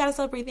 "Mom, we gotta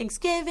celebrate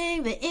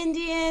Thanksgiving. The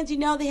Indians,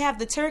 they have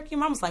the turkey."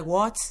 Mom was like,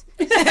 "What?"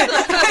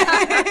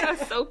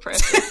 So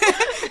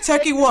precious.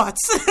 Turkey what?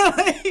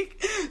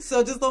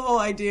 So just the whole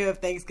idea of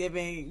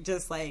Thanksgiving,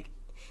 just, like,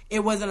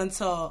 it wasn't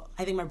until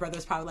I think my brother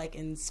was probably like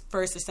in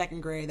first or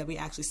second grade that we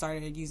actually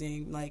started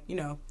using, like,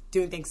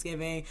 doing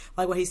Thanksgiving.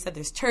 Like what he said,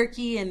 there's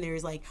turkey and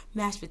there's like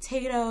mashed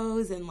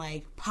potatoes and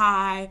like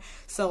pie.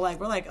 So like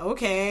we're like,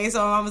 okay.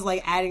 So my mom was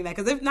like adding that,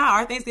 because if not,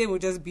 our Thanksgiving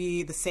would just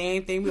be the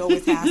same thing. We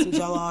always have some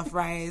jollof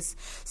rice,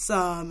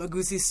 some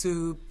agusi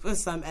soup,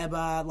 some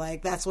eba.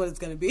 Like that's what it's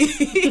gonna be.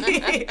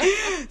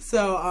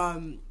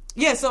 So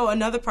so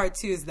another part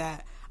too is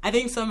that I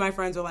think some of my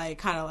friends were like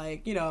kind of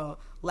like,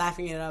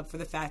 laughing it up for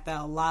the fact that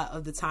a lot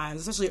of the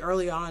times, especially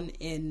early on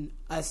in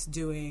us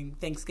doing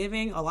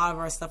Thanksgiving, a lot of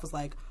our stuff was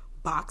like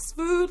box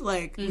food.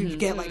 Like we'd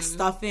get like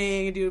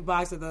stuffing and do a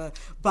box with the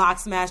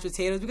box mashed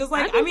potatoes, because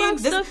like I mean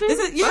this is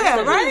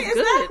right,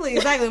 exactly.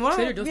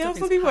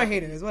 Some people are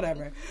haters,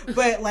 whatever.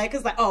 But like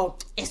it's like, oh,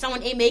 if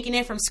someone ain't making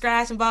it from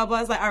scratch and blah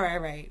blah, it's like all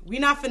right, we're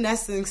not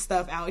finessing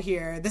stuff out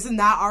here. This is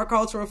not our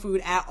cultural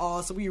food at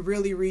all. So we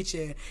really reach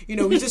it.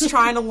 We're just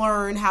trying to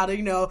learn how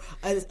to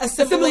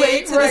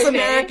assimilate to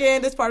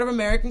this this part of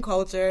American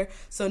culture.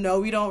 So no,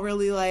 we don't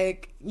really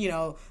like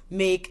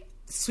make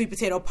sweet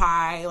potato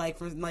pie,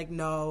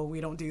 no,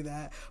 we don't do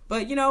that.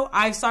 But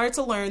I've started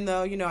to learn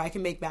though. I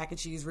can make mac and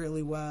cheese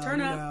really well. Turn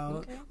up.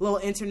 Okay. Little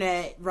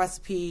internet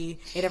recipe,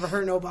 it never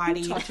hurt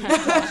nobody.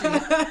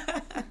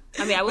 I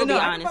mean, I will be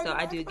honest though,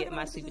 I do get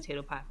my sweet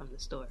potato pie from the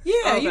store.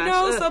 Yeah,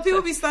 so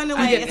people be stunned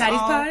like, you get Patty's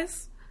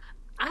pies.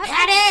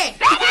 Patty!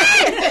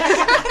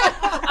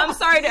 I'm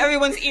sorry to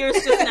everyone's ears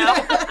just now.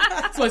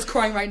 Someone's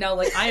crying right now,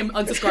 like I am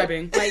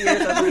unsubscribing. My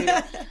ears are bleeding.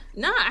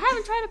 No, I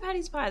haven't tried a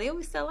Patty's pie. They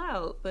always sell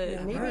out,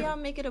 but maybe I'll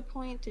make it a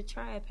point to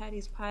try a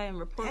Patty's pie and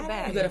report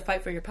back. You gotta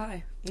fight for your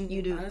pie.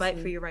 You do. Honestly. Fight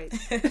for your rights.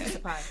 It's a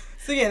pie.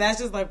 So yeah, that's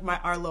just like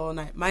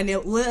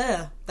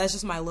that's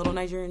just my little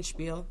Nigerian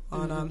spiel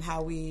on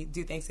how we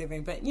do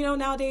Thanksgiving. But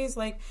nowadays,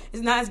 like,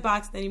 it's not as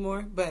boxed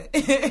anymore, but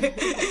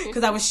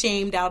because I was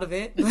shamed out of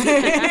it.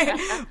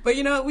 But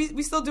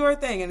we still do our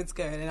thing, and it's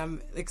good, and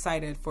I'm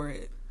excited for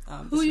it.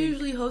 Who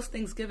usually hosts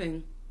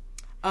Thanksgiving?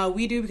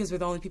 We do, because we're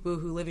the only people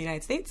who live in the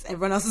United States.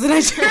 Everyone else is in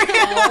Nigeria.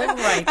 All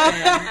right,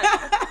 then.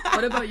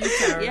 What about you,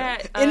 Tara?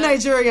 Yeah, in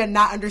Nigeria,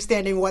 not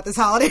understanding what this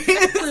holiday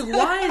is. Like,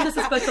 why is this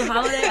a special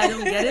holiday? I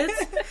don't get it.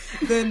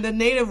 The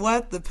native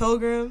the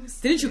Pilgrims.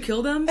 Didn't you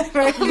kill them?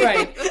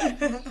 Right.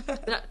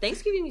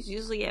 Thanksgiving is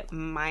usually at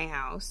my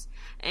house.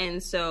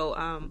 And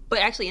so, but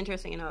actually,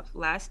 interesting enough,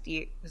 last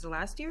year, was it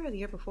last year or the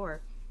year before?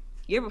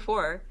 Year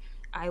before,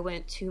 I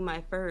went to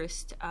my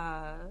first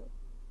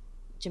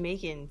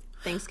Jamaican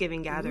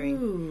Thanksgiving gathering.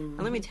 Ooh.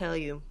 And let me tell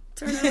you.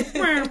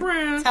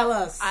 Tell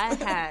us. I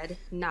had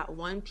not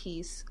one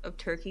piece of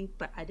turkey,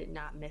 but I did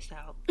not miss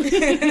out.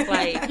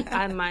 Like,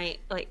 I might,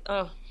 like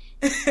the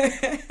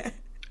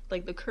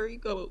curry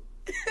goat.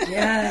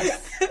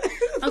 Yes.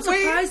 I'm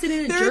surprised they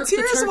didn't jerk the turkey.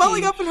 There are tears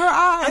welling up in her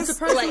eyes. I'm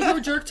surprised they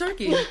didn't jerk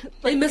turkey.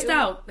 They missed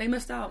out.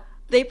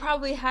 They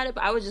probably had it,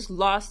 but I was just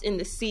lost in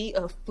the sea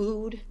of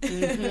food.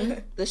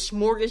 Mm-hmm. The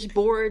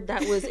smorgasbord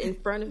that was in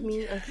front of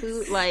me of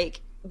food.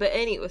 But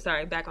anyway,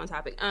 sorry, back on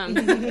topic. But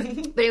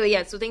anyway,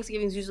 yeah, so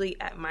Thanksgiving is usually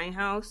at my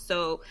house.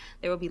 So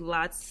there will be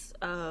lots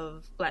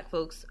of Black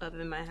folks up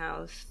in my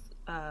house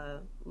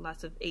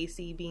lots of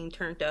AC being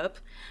turned up.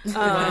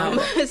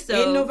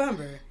 So in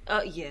November.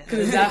 Yeah. Because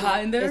it's that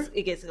hot in there?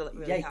 It gets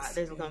really hot.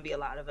 There's going to be a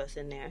lot of us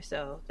in there.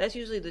 So that's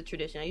usually the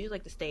tradition. I usually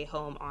like to stay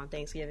home on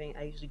Thanksgiving.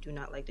 I usually do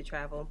not like to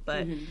travel.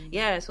 But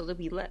yeah, so there'll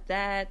be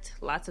that.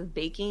 Lots of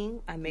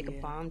baking. I make a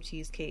bomb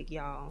cheesecake,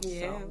 y'all.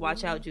 Yeah. So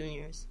watch out,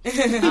 juniors.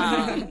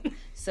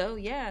 So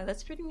yeah,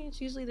 that's pretty much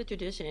usually the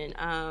tradition.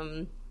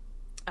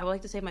 I would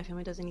like to say my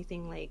family does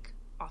anything like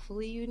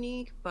awfully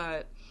unique,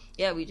 but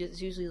yeah, we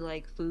just usually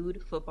like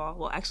food, football.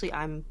 Well, actually,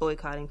 I'm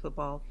boycotting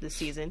football this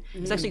season.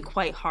 It's actually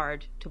quite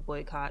hard to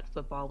boycott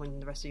football when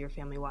the rest of your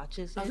family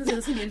watches. I was gonna say,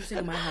 that's gonna be interesting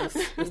in my house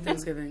this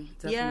Thanksgiving.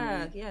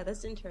 Definitely. Yeah,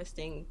 that's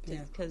interesting.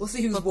 Cause we'll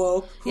see who's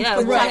woke. Who's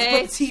put the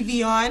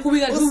TV on. Who we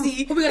got?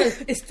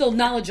 Instill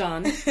knowledge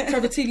on.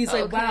 Turn the TV's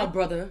like, wow,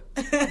 brother,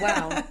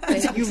 wow.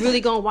 You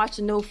really gonna watch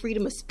the No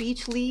Freedom of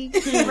Speech League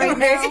right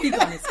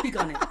now? Speak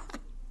on it.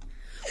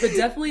 But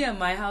definitely at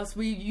my house,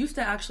 we used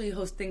to actually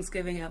host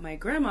Thanksgiving at my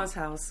grandma's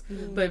house.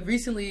 But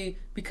recently,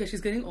 because she's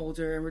getting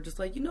older, and we're just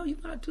like, you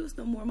gotta do this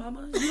no more,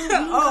 mama.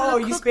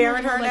 You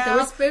sparing her now?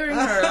 We're sparing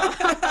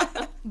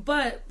her.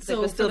 But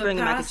so still for the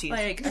past, cheese.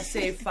 I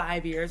say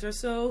 5 years or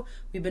so,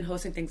 we've been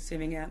hosting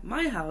Thanksgiving at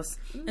my house.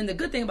 And the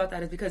good thing about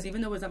that is because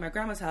even though it was at my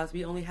grandma's house,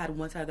 we only had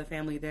one side of the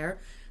family there.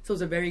 So it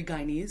was a very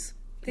Guyanese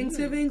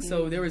Thanksgiving,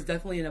 so there was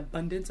definitely an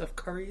abundance of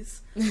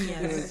curries.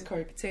 There was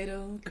curry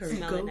potato, curry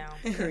goat,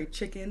 curry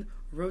chicken,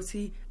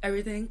 roti,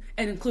 everything,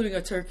 and including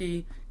a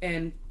turkey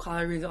and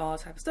collard greens and all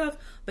that type of stuff.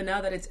 But now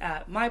that it's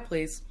at my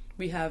place,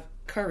 we have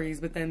curries,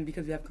 but then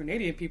because we have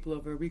Grenadian people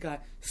over, we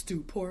got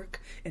stewed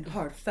pork and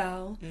hard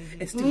fowl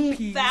and stewed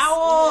peas.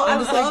 Fowl! I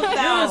love fowl.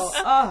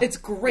 Yes, it's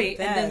great.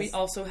 And then we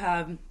also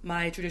have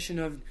my tradition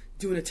of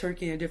doing a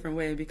turkey in a different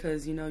way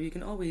because, you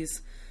can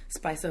always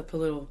spice up a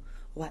little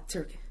white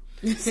turkey.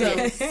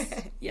 So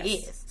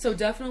yes. So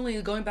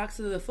definitely going back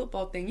to the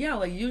football thing,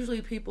 like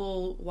usually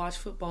people watch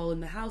football in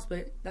the house,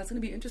 but that's going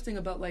to be interesting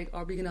about like,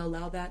 are we going to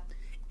allow that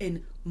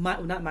in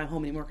not my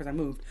home anymore because I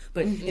moved,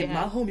 but in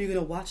my home you're going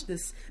to watch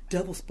this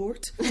double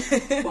sport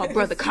while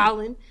brother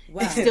Colin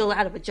is still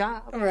out of a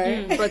job,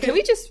 right? But can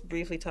we just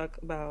briefly talk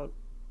about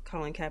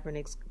Colin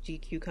Kaepernick's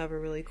GQ cover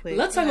really quick?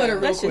 Let's talk about it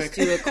real quick. Let's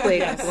just do a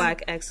quick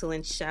Black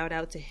excellence shout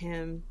out to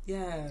him.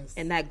 Yes.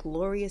 And that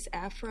glorious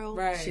afro.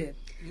 Right. Shit.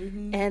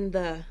 And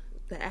the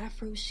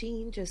afro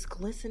sheen just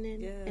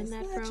glistening in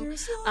that fro.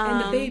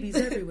 And the babies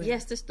everywhere.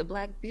 Yes, just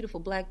the beautiful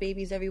black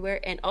babies everywhere.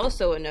 And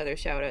also another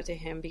shout out to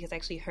him because I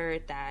actually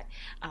heard that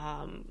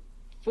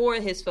for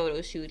his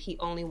photo shoot, he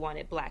only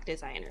wanted black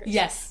designers.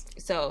 Yes.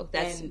 So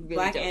that's and really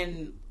black dope.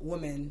 And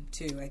women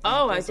too. I think.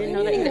 Oh, I didn't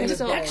know that either. And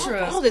So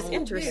extras. all this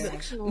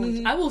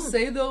intersectional. I will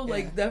say though,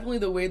 like definitely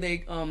the way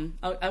they I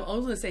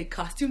was gonna say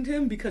costumed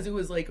him because it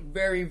was like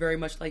very, very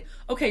much like,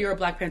 okay, you're a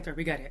Black Panther,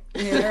 we get it.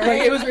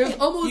 Like, it was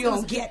almost you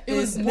don't get it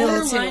was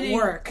militant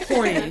work.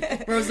 Corny.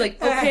 Where I was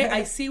like, okay,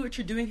 I see what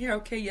you're doing here.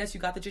 Okay, yes, you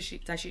got the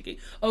dashiki.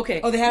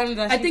 Okay. Oh, they had him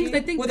dashiki?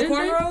 I think with the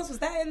cornrows. Was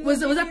that in was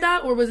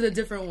that or was it a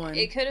different one?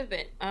 It could have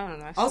been. I don't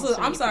know. Also,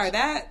 I'm sorry,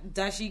 that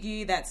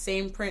dashiki, that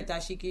same print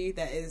dashiki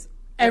that is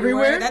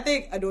everywhere. That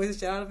thing annoys the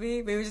shit out of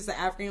me. Maybe it's just the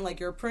African, like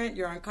your print,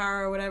 your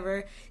Ankara or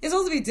whatever. It's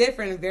supposed to be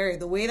different and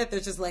varied. The way that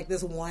there's just like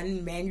this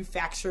one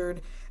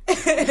manufactured.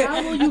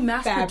 How will you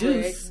mass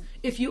produce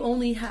if you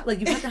only have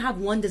you have to have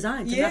one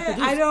design to mass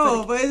produce? I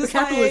know, but it's for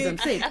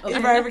capitalism's sake. Okay.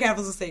 Right, for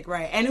capitalism's sake,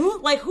 right. And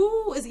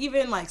who is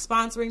even like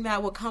sponsoring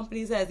that? What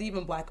companies that is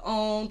even black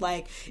owned?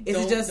 Like, is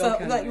it just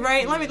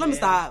right? Let me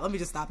stop. Let me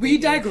just stop. We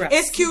digress.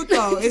 It's cute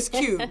though. It's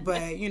cute,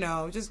 but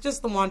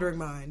just the wandering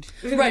mind.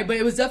 Right, but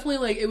it was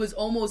definitely it was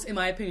almost, in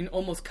my opinion,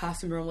 almost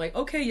costume room. Like,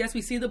 okay, yes,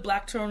 we see the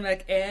black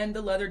turtleneck and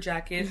the leather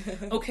jacket.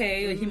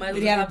 Okay, he might.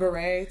 Did he have a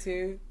beret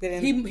too?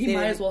 He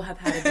might as well have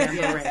had a damn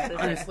beret,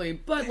 honestly.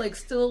 But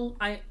still,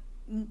 I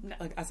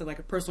said, I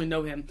personally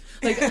know him.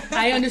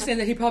 I understand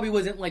that he probably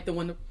wasn't the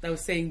one that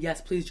was saying,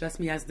 yes, please dress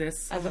me as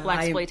this. As a black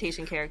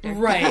exploitation character.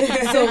 Right.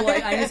 So,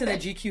 I understand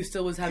that GQ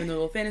still was having a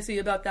little fantasy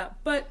about that,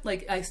 but,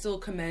 I still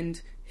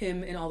commend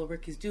him and all the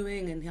work he's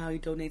doing and how he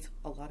donates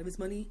a lot of his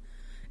money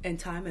and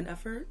time and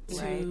effort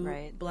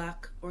to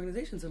black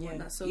organizations and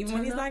whatnot. So even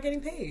when he's not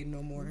getting paid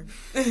no more.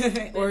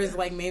 Or his,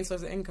 main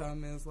source of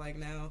income is,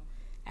 now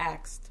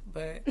axed.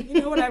 But,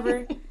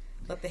 whatever.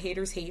 Let the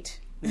haters hate.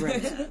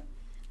 Right.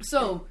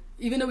 So,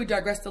 even though we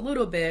digressed a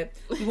little bit,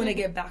 we want to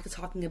get back to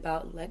talking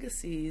about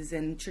legacies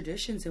and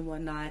traditions and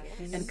whatnot.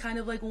 Yes. And kind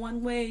of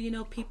one way,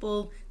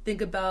 people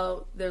think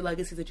about their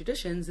legacies and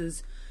traditions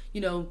is,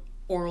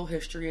 oral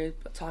history,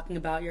 talking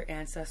about your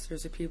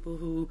ancestors or people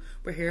who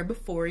were here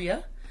before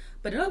you.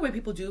 But another way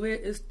people do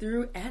it is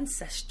through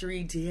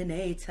ancestry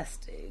DNA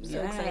testing.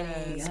 So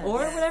exciting. Yes.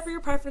 Or whatever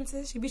your preference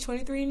is. You be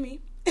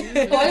 23andMe. Oh,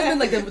 I just meant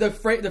like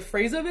the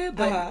phrase of it,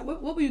 but Uh-huh.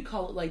 what would you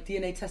call it? Like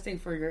DNA testing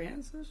for your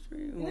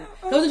ancestry?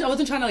 I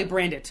wasn't trying to like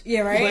brand it.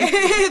 Yeah,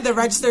 right. The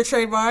registered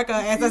trademark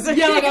ancestry.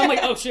 Yeah, like I'm like,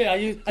 oh shit, I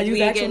use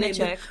We actual getting a name.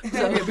 check.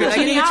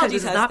 Genealogy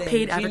This is not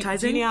paid testing.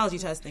 advertising. Genealogy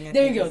testing. I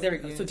There you think go. is- There we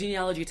go. yeah. So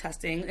genealogy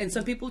testing, and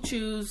some people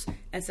choose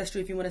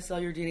Ancestry if you want to sell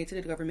your DNA to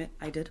the government.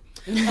 I did,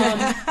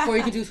 or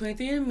you can do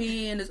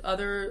 23andMe and there's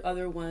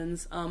other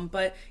ones.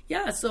 But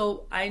yeah,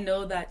 so I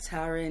know that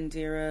Tara and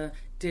Dira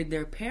did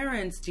their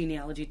parents'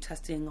 genealogy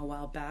testing a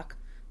while back.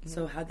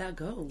 So how'd that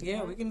go?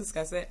 Yeah, we can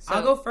discuss it. So-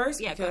 I'll go first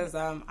yeah, go because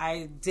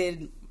I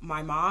did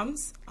my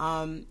mom's.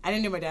 I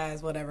didn't do my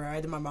dad's, whatever.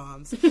 I did my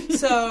mom's.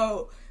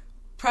 So,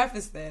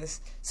 preface this.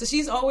 So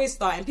she's always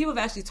thought, and people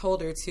have actually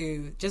told her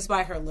too, just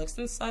by her looks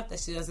and stuff, that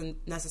she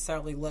doesn't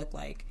necessarily look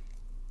like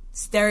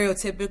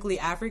stereotypically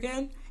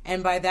African.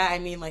 And by that I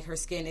mean like her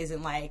skin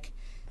isn't like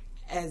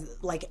as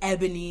like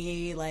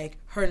ebony, like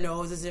her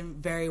nose isn't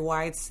very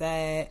wide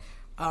set,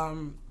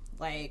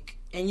 like,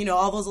 and you know,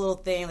 all those little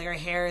things, like her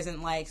hair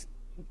isn't like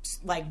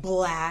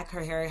black.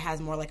 Her hair has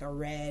more like a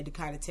red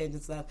kind of tint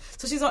and stuff.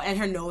 So she's and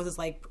her nose is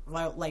like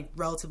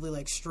relatively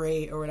like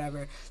straight or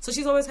whatever. So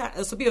she's always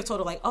so people have told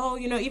her like, oh,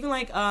 you know, even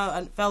like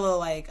a fellow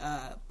like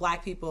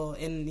black people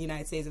in the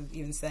United States have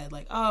even said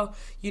like, oh,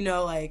 you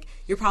know, like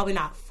you're probably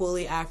not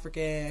fully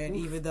African.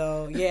 Oof. Even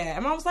though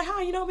and mom was like,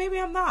 you know, maybe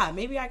I'm not.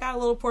 Maybe I got a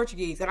little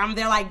Portuguese. And I'm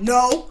there like,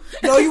 no,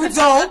 you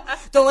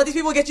don't let these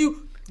people get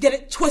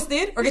it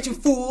twisted or get you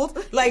fooled.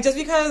 Like, just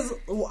because,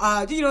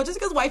 just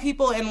because white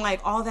people and,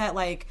 like, all that,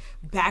 like,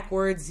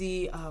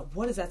 backwardsy,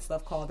 what is that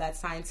stuff called? That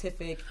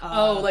scientific,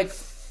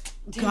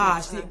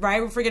 gosh,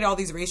 right? We forget all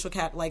these racial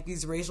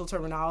these racial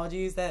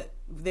terminologies that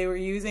they were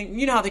using.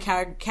 You know how they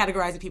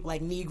categorizing people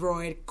like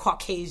Negroid,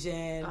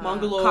 Caucasian,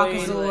 Mongoloid,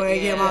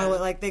 Mongoloid,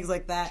 Mongoloid, like things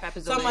like that.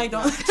 Trapezoid. So I'm like,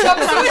 don't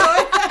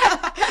trapezoid.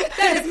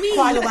 That is me.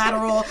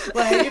 Quadrilateral,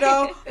 like, you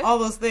know, all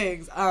those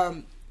things.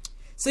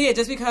 So yeah,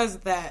 just because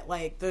that,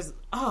 like, there's,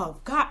 oh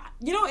god,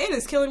 you know, it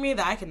is killing me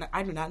that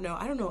I do not know.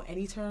 I don't know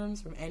any terms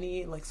from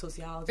any like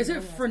sociology. Is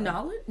it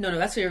phrenology? No,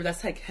 that's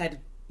like head.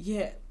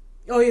 Yeah.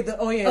 Oh yeah.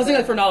 I was thinking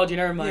like phrenology.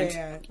 Never mind.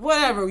 Yeah.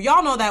 Whatever.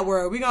 Y'all know that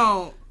word. We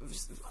gon'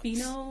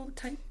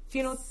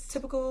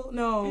 phenotypical.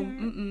 No.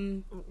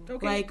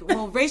 Okay. Like,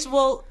 well,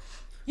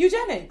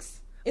 eugenics.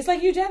 It's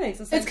like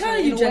eugenics. It's kind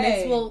of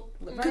eugenics. Well,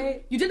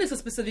 right? Eugenics is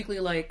specifically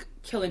like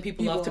killing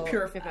people off to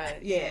purify.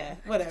 Yeah.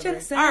 Whatever.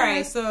 Genocide. All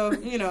right. So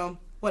you know.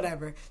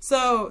 Whatever.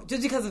 So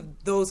just because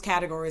of those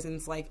categories, and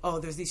it's like, oh,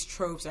 there's these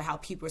tropes or how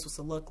people are supposed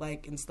to look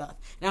like and stuff.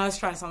 And I was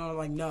trying to tell them,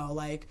 like, no,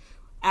 like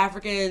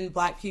African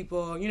Black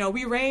people, you know,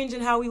 we range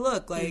in how we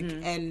look, like,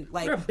 and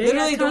like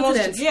literally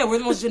we're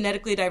the most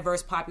genetically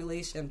diverse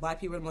population. Black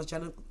people are the most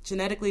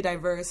genetically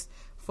diverse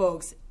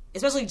folks.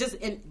 Especially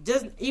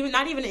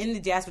not even in the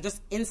diaspora, just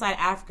inside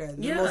Africa,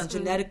 the most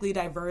genetically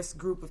diverse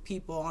group of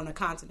people on a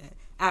continent,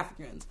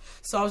 Africans.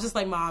 So I was just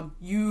like, Mom,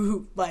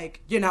 you're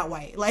not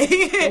white, like,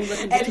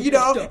 and you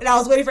know, and I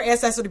was waiting for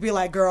Ancestry to be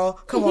like, girl,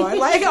 come on,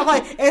 like, I'm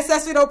like,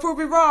 Ancestry don't prove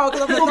me wrong,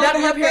 because I'm looking at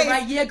her face,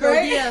 right? Yeah,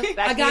 girl, yeah,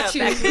 I got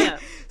you. Back me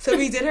up. So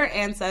we did her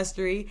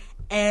Ancestry,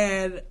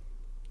 and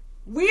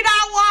we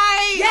not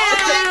white. Yes!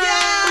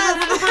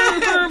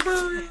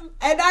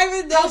 And not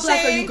even no How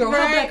black are you, girl?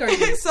 Right? How black are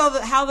you?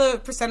 So how the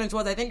percentage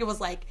was, I think it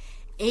was like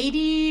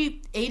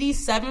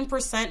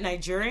 87%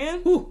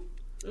 Nigerian. Ooh.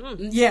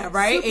 Yeah,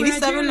 right? Super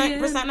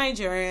 87%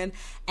 Nigerian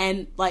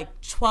and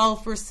like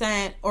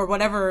 12% or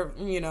whatever,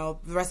 you know,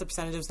 the rest of the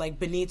percentages like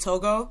Benin,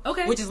 Togo.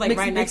 Okay. Which is like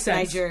right next to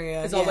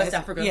Nigeria. It's all West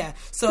Africa. Yeah.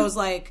 So it's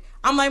like,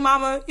 I'm like,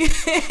 Mama,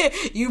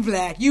 you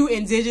black, you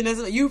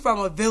indigenous, you from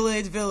a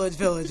village,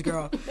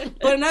 girl.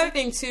 But another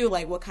thing too,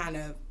 like what kind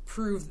of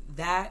proved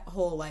that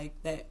whole like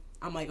that,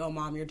 I'm like, oh,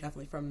 Mom, you're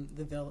definitely from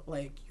the village.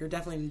 Like, you're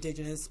definitely an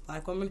indigenous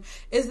Black woman.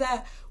 Is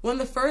that when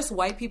the first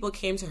white people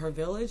came to her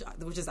village,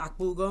 which is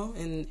Akbugo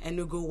in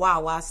Enugu,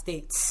 Wawa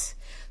State.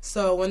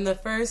 So when the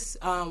first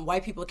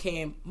white people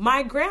came,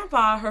 my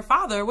grandpa, her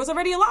father, was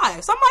already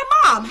alive. So I'm like,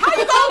 Mom, how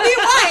you gonna be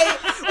white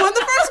when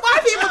the first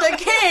white people that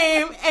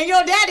came and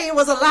your daddy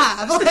was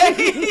alive?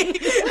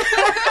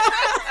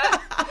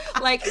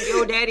 Like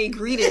your daddy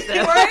greeted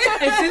them.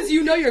 Right? And since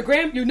you know your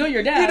dad. You know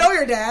your dad.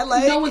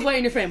 Like, no one's white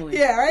in your family.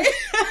 Yeah, right?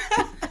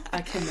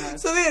 I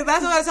cannot. So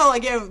that's what I tell,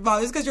 like, yeah,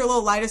 Mom, just because you're a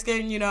little lighter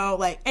skin, you know,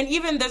 like, and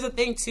even there's a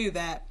thing, too,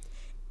 that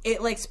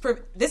it, like,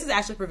 this is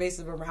actually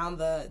pervasive around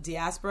the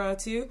diaspora,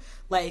 too.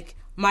 Like,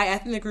 my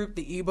ethnic group,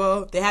 the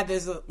Igbo, they had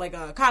this, like,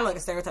 a kind of like a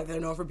stereotype they're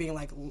known for being,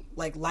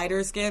 like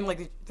lighter skin.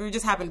 Like, they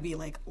just happen to be,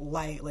 like,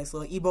 light, like,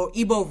 so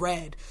Igbo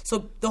red.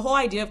 So the whole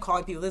idea of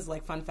calling people, this is,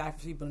 like, fun fact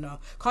for people to know,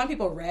 calling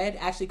people red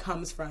actually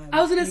comes from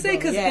I was going to say,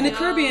 because in the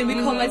Caribbean, we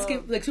call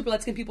super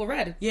light-skinned people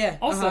red. Yeah.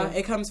 Also.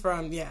 It comes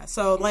from,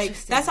 So, like,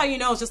 that's how you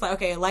know it's just, like,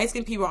 okay,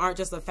 light-skinned people aren't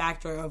just a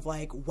factor of,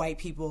 like, white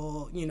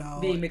people, you know.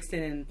 Being mixed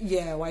in.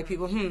 Yeah, white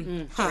people,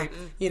 you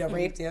know,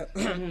 raped, yeah.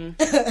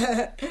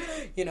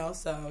 You know,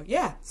 so,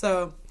 yeah.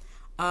 So,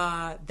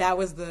 that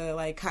was the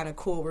like kind of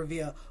cool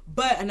reveal.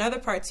 But another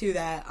part too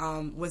that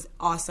was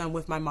awesome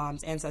with my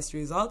mom's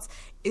ancestry results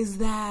is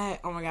that,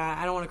 oh my god,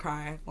 I don't want to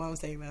cry while I'm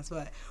saying this,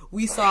 but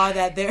we saw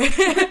that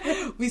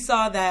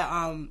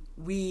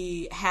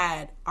we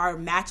had our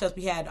matchups.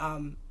 We had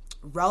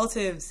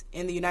relatives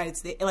in the United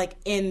States, like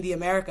in the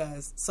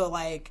Americas. So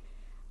like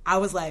I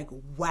was like,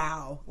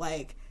 wow,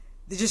 like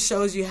it just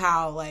shows you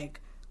how like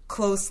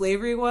close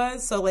slavery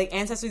was. So like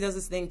Ancestry does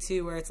this thing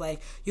too where it's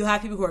like you'll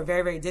have people who are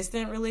very, very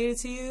distant related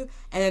to you,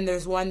 and then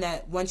there's one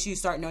that once you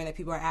start knowing that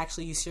people are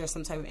actually, you share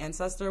some type of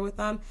ancestor with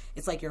them,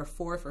 it's like your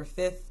fourth or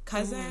fifth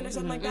cousin or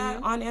something like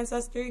that on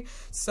Ancestry.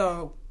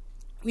 So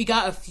we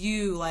got a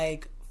few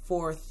like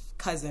fourth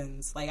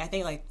cousins, like I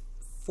think like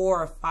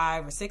 4 or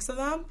 5 or 6 of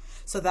them,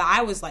 so that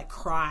I was like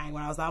crying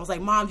when I was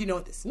like, Mom, do you know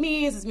what this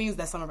means? This means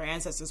that some of our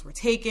ancestors were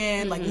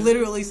taken, like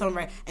literally some of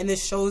our, and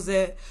this shows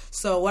it.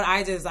 So what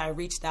I did is I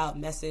reached out,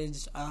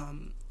 messaged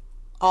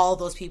all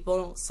those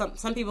people.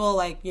 Some people,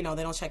 like, you know,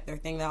 they don't check their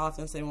thing that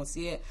often, so they won't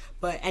see it.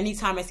 But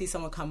anytime I see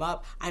someone come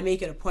up, I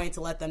make it a point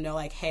to let them know,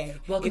 like, hey,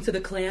 welcome to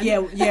the clan.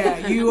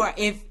 Yeah, you are.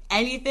 If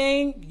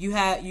anything, you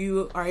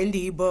are into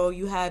Igbo.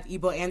 You have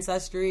Igbo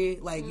ancestry.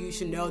 Like, you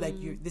should know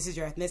that this is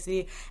your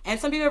ethnicity. And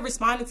some people have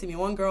responded to me.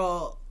 One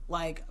girl,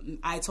 like,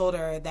 I told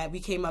her that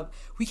we came up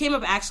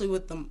actually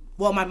with them.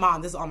 Well, my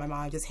mom, this is all my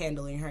mom, just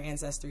handling her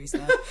ancestry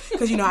stuff.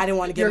 Because, you know, I didn't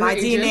want to give my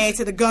DNA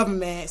to the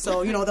government.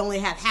 So, you know, they only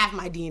have half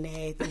my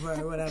DNA through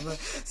her or whatever.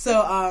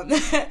 So,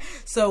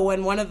 so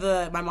when one of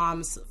my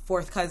mom's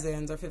 4th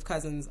cousins or 5th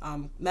cousins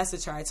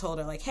messaged her, I told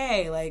her, like,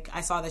 hey, like,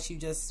 I saw that you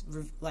just,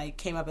 like,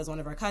 came up as one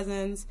of our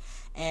cousins.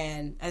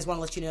 And I just want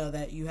to let you know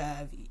that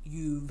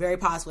you very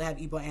possibly have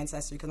Igbo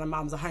ancestry, because my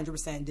mom's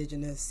 100%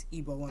 indigenous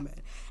Igbo woman.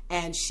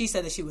 And she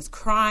said that she was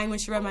crying when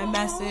she read my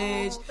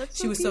message.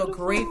 She was so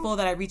grateful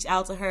that I reached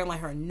out to her and let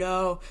her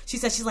know.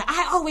 She's like,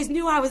 I always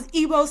knew I was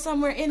Igbo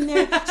somewhere in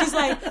there. She's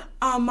like,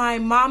 my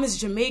mom is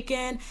Jamaican,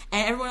 and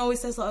everyone always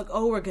says, like,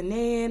 oh, we're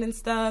Ghanaian and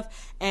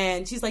stuff.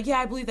 And she's like, yeah,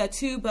 I believe that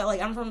too, but, like,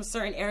 I'm from a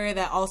certain area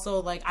that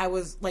also, like, I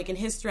was, like, in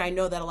history, I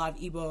know that a lot of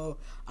Igbo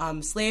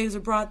slaves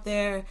were brought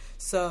there.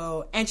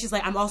 So, and she's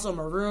like, I'm also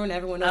Maroon.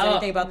 Everyone knows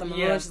anything about the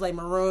Maroon. Yeah. She's like,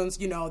 Maroons,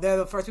 you know, they're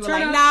the first people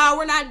like, nah,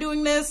 we're not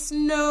doing this.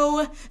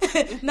 No,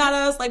 not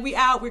us. Like, we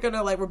out. We're going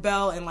to, like,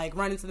 rebel and, like,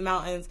 run into the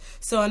mountains.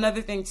 So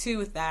another thing, too,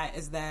 with that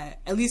is that,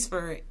 at least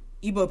for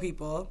Igbo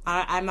people,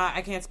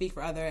 I can't speak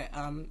for other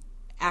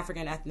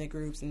African ethnic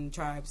groups and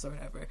tribes or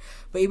whatever,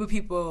 but Igbo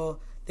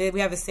people, we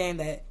have a saying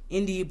that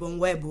Indi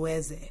Bongwe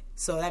Bueze.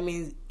 So that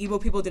means Igbo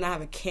people do not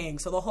have a king.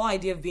 So the whole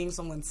idea of being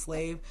someone's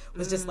slave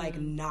was just like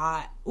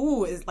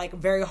it's like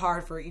very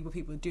hard for Igbo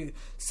people to do.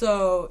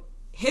 So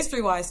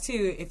history-wise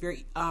too, if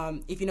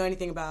you know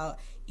anything about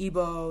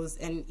Igbos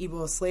and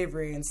Igbo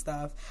slavery and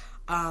stuff,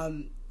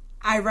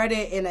 I read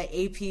it in an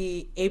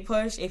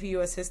AP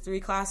US history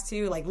class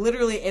too, like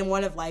literally in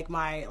one of like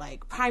my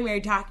like primary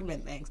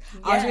document things.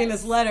 Yes. I was reading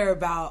this letter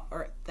about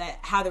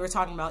how they were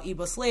talking about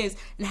Igbo slaves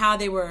and how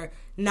they were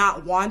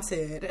not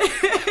wanted.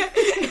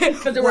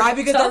 Why?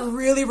 Because they're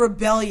really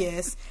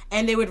rebellious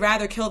and they would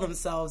rather kill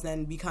themselves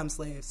than become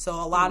slaves. So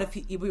a lot of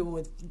people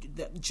would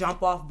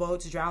jump off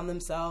boats, drown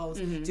themselves,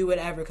 do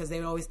whatever, because they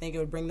would always think it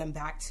would bring them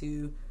back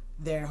to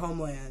their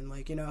homeland,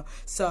 like, you know.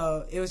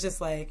 So it was just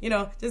like, you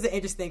know, just an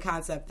interesting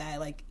concept that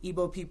like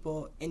Igbo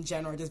people in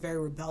general are just very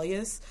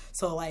rebellious.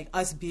 So like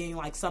us being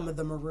like some of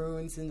the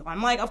Maroons, and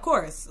I'm like, of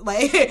course,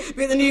 like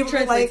because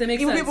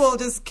Igbo people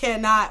just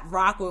cannot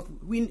rock with.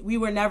 We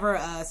were never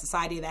a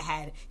society that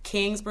had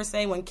kings per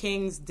se. When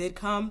kings did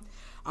come,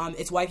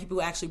 it's white people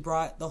who actually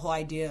brought the whole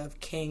idea of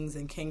kings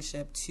and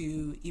kingship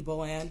to Igbo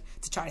land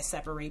to try to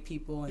separate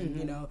people and,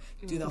 you know,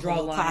 do the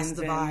whole class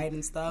divide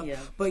and stuff. Yeah.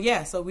 But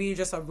yeah, so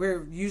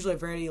we're usually a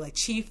very like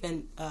chief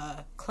and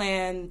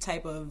clan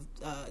type of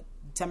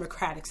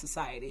democratic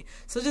society.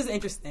 So it's just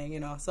interesting, you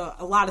know. So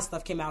a lot of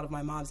stuff came out of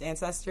my mom's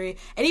ancestry,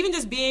 and even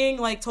just being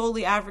like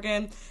totally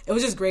African, it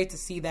was just great to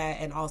see that,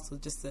 and also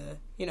just to,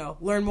 you know,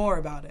 learn more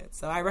about it.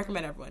 So I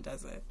recommend everyone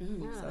does it.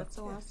 Yeah, so, that's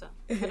so awesome.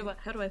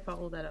 How do I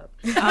follow that up?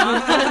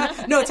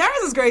 No,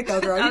 Tara's is great though,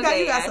 girl. You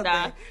got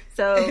something.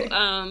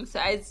 So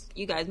as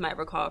you guys might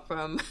recall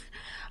from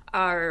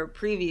our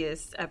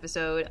previous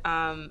episode,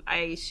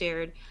 I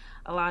shared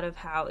a lot of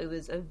how it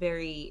was a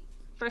very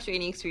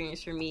frustrating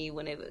experience for me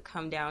when it would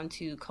come down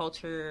to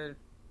culture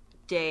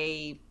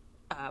day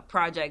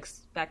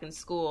projects back in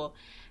school.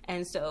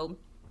 And so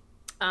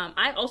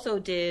I also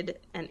did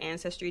an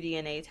ancestry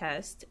DNA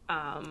test.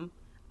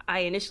 I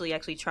initially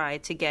actually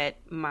tried to get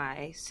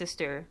my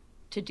sister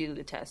to do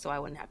the test so I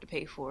wouldn't have to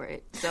pay for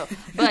it. So,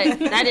 but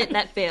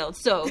that failed.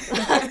 So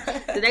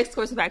the next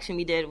course of action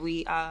we did,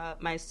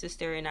 my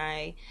sister and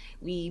I,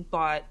 we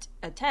bought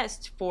a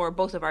test for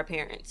both of our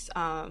parents.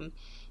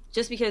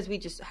 Just because we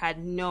just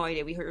had no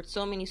idea. We heard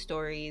so many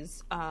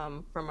stories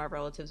from our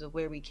relatives of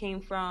where we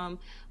came from.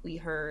 We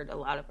heard a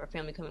lot of our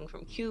family coming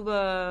from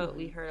Cuba. Mm-hmm.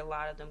 We heard a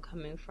lot of them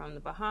coming from the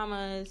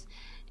Bahamas.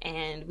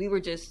 And we were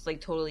just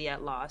like totally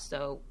at loss.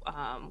 So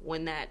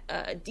when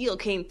that deal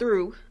came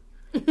through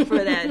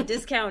for that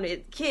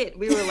discounted kit,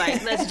 we were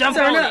like, let's jump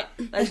on it.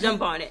 Let's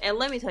jump on it. And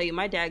let me tell you,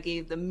 my dad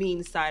gave the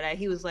mean side eye.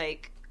 He was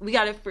like, we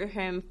got it for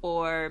him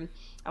for,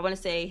 I want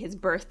to say, his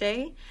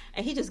birthday,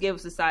 and he just gave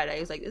us a side eye.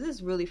 He was like, is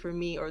this really for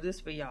me or is this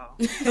for y'all?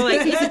 So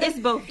like, it's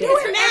both dads.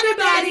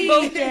 Everybody,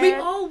 both dads. we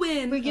all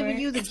win. We're giving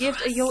you the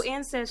gift of your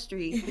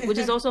ancestry, which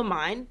is also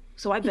mine,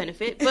 so I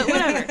benefit, but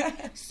whatever.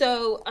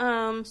 So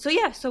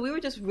we were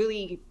just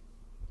really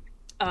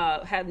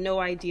had no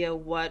idea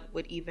what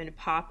would even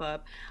pop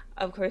up.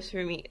 Of course,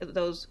 for me,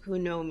 those who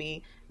know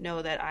me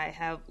know that I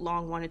have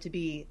long wanted to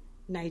be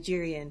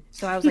Nigerian.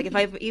 So I was like, if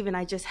I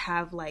just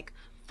have like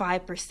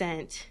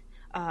 5%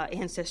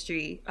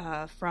 ancestry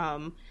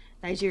from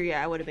Nigeria,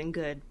 I would have been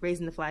good,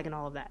 raising the flag and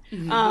all of that.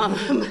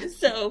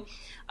 So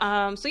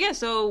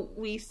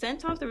we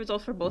sent off the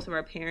results for both of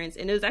our parents,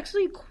 and it was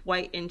actually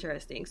quite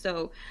interesting.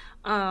 So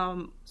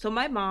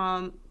my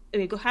mom, I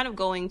mean, kind of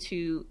going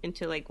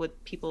into like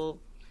what people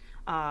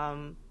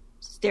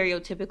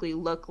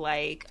stereotypically look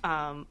like.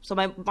 So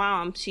my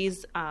mom,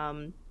 she's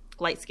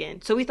light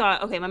skinned. So we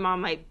thought, okay, my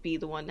mom might be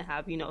the one to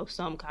have,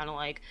 some kind of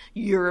like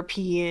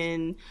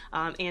European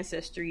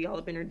ancestry all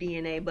up in her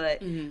DNA.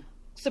 But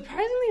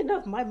surprisingly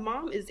enough, my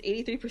mom is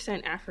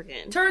 83%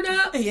 African. Turn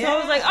up. Yeah. So I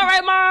was like, all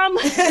right, mom.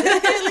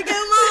 Look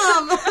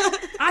at mom.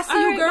 I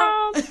see you,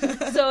 girl.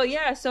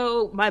 Mom.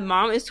 So my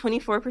mom is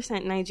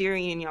 24%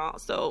 Nigerian, y'all.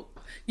 So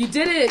you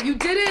did it.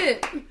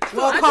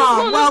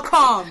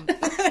 Welcome.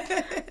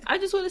 I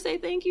just want to say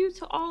thank you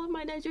to all of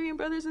my Nigerian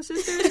brothers and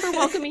sisters for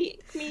welcoming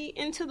me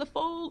into the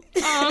fold.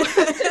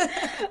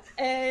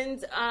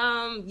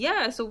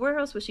 So where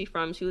else was she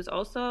from? She was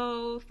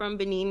also from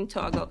Benin,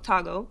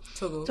 Togo.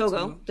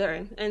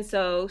 Sorry. And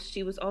so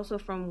she was also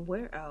from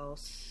where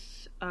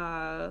else?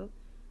 From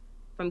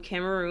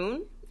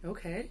Cameroon.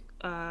 Okay.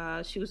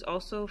 She was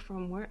also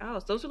from where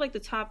else? Those were like the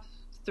top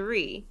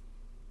 3.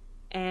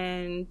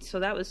 And so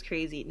that was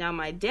crazy. Now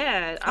my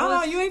dad.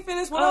 You ain't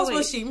finished. What else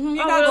was she? You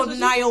gotta go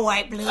deny your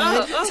white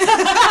blood. So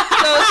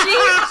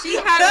she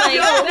had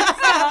like.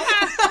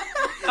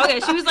 Okay,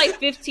 she was like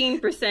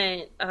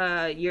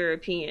 15%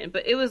 European,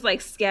 but it was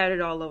like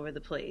scattered all over the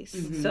place.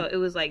 Mm-hmm. So it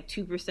was like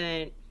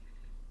 2%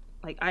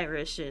 like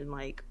Irish and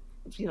like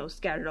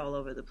scattered all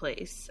over the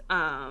place.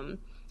 So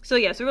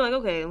we're like,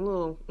 okay, a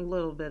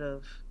little bit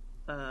of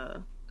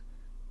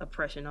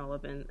oppression all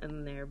up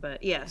in there,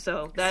 but yeah,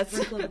 so that's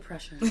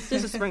oppression. Just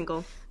a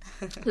sprinkle.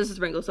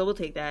 So we'll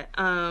take that.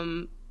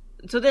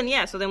 So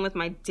then with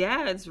my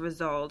dad's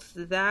results,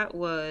 that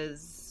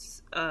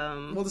was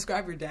we'll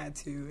describe your dad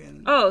too.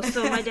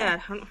 So my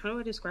dad, how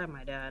do I describe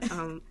my dad?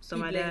 So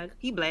my dad,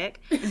 he black.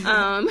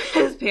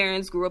 His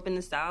parents grew up in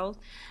the South.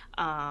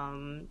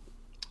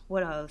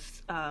 What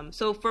else?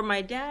 So for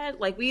my dad,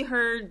 like we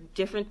heard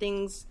different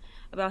things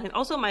about him.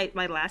 Also, my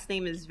last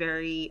name is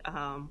very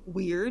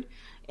weird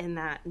in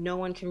that no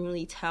one can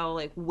really tell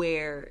like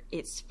where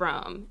it's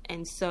from,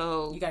 and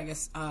so you gotta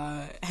guess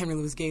Henry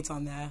Louis Gates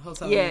on that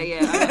hotel. Yeah.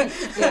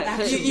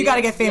 You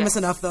gotta get famous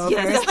enough though.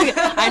 Yes.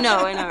 I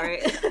know,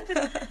 right?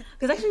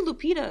 Because actually,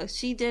 Lupita,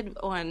 she did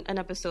on an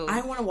episode.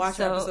 I want to watch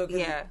an episode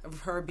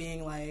of her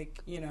being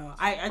like,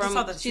 I just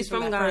saw that she's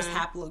from that first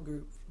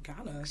haplogroup.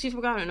 Ghana. She's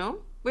from Ghana, no?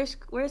 Where's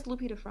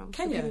Lupita from?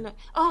 Kenya.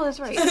 Oh, that's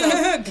right.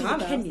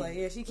 Ghana. I was like,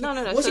 No.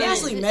 Well, she's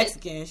actually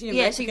Mexican.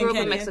 She grew up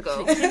in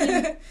Mexico.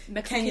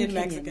 Kenyan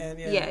Mexican.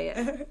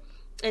 Yeah.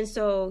 And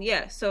so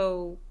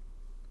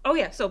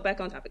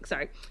back on topic.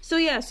 Sorry.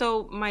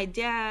 So my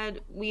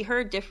dad, we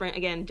heard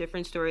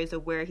different stories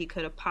of where he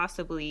could have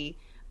possibly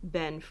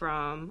been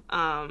from.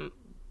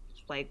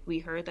 Like we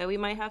heard that we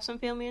might have some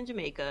family in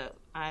Jamaica.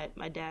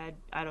 My dad,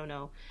 I don't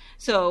know.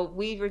 So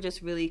we were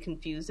just really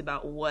confused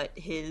about what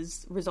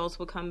his results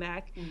would come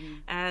back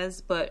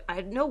as. But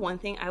I know one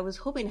thing. I was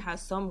hoping to have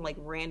some like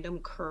random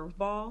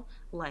curveball.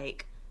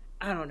 Like,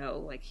 I don't know.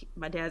 Like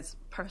my dad's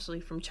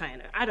partially from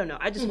China. I don't know.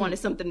 I just wanted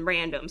something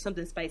random,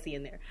 something spicy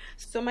in there.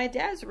 So my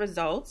dad's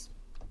results.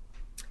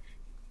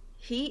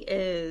 He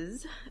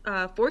is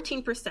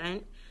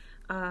 14%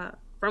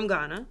 from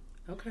Ghana.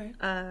 Okay.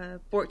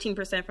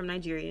 14% from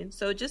Nigerian.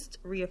 So just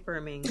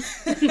reaffirming.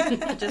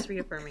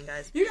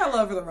 Guys. You got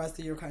love for the rest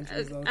of your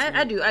countries, though.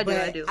 I do. I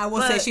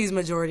will say she's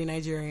majority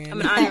Nigerian.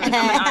 I'm an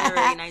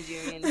honorary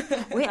Nigerian.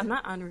 Wait, I'm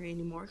not honorary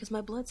anymore because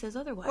my blood says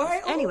otherwise.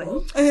 Right, anyway,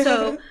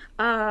 so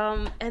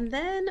and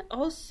then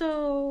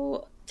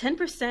also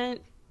 10%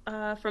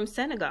 from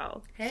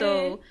Senegal. Hey.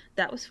 So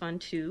that was fun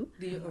too.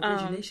 The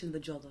origination, the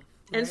Jollof.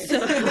 And so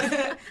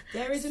the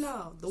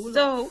original.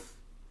 So.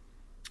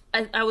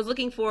 I was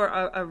looking for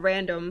a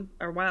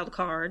wild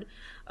card,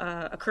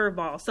 a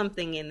curveball,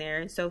 something in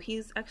there. So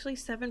he's actually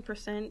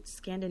 7%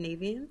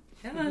 Scandinavian.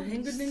 Yeah,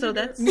 so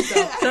that's Yo,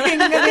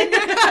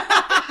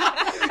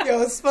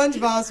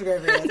 SpongeBob's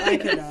favorite. I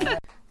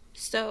cannot.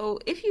 So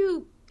if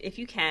you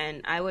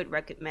can, I would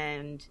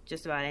recommend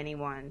just about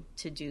anyone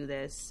to do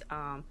this.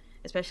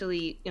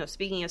 Especially,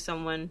 speaking as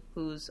someone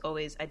who's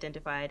always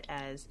identified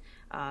as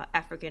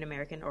African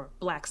American or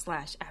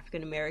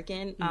Black/African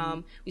American.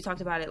 We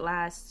talked about it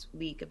last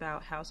week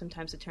about how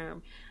sometimes the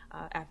term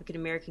African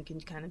American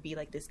can kind of be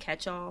like this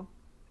catch-all.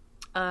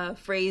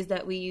 phrase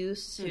that we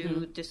use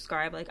to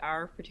describe like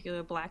our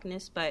particular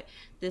Blackness, but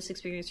this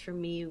experience for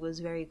me was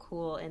very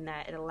cool in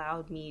that it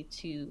allowed me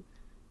to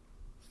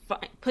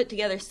put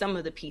together some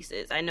of the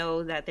pieces. I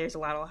know that there's a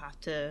lot I'll have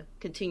to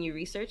continue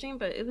researching,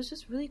 but it was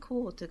just really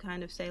cool to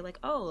kind of say like,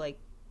 oh, like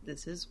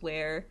this is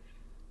part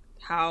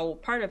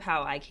of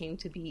how I came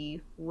to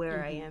be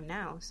where I am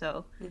now.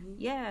 So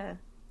yeah.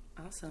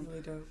 Awesome.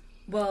 Really dope.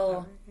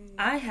 Well,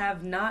 I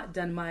have not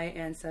done my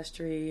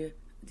ancestry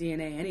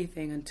DNA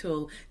anything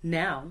until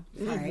now,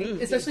 right?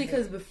 Especially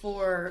because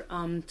before,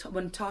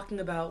 when talking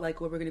about like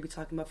what we're going to be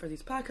talking about for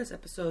these podcast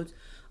episodes,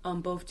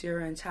 both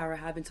Dira and Tara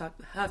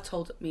have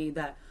told me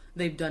that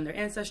they've done their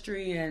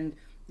ancestry and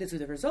this is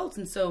the results,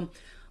 and so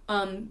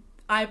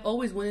I've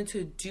always wanted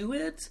to do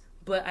it,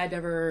 but I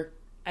never,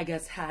 I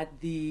guess, had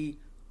the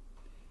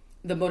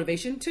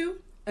motivation to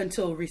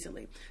until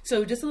recently.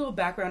 So just a little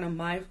background on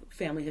my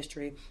family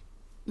history.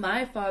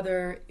 My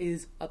father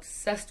is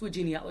obsessed with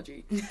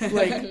genealogy.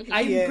 Like,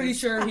 I'm pretty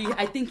sure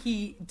I think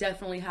he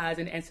definitely has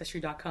an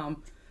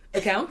Ancestry.com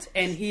account,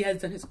 and he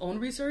has done his own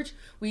research.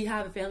 We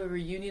have a family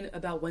reunion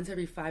about once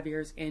every 5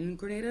 years in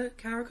Grenada,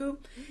 Carriacou,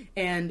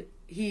 and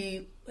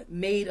he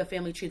made a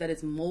family tree that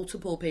is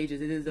multiple pages.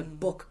 It is a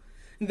book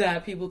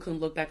that people can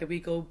look back. If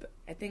we go,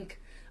 I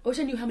wish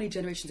I knew how many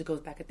generations it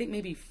goes back. I think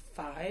maybe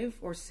 5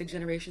 or 6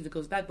 generations it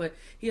goes back, but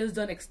he has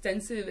done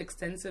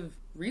extensive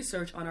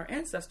research on our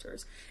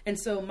ancestors. And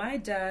so my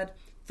dad,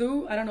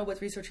 through, I don't know what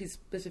research he's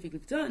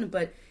specifically done,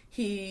 but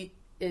he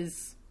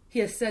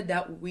has said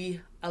that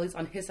we, at least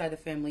on his side of the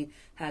family,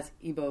 has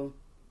Igbo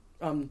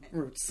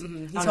roots.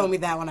 He told me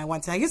that when I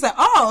went to, he's like,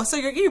 oh, so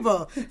you're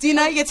Igbo. Do you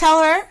know you can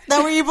tell her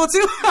that we're Igbo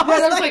too?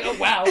 I was like, oh,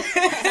 wow.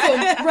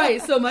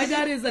 So my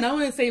dad is, and I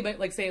want to say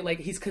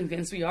he's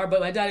convinced we are,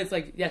 but my dad is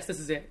like, yes, this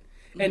is it.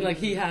 And like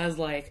he has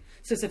like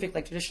specific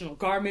like traditional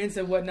garments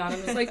and whatnot.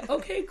 And it's like,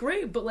 okay,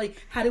 great, but like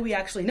how do we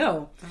actually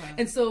know?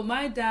 And so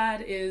my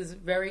dad is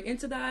very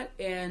into that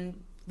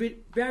and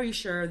very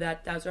sure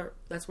that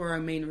that's where our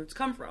main roots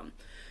come from.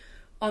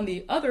 On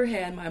the other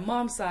hand, my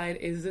mom's side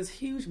is this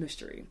huge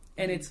mystery,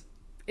 and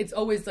it's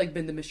always like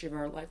been the mystery of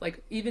our life.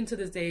 Like even to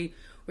this day,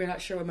 we're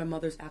not sure what my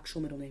mother's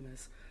actual middle name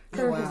is.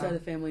 Her side of the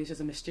family is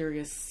just a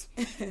mysterious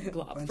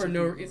glob for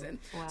no reason.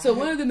 Wow. So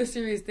one of the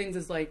mysterious things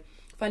is like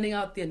finding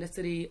out the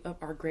ethnicity of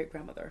our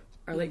great-grandmother,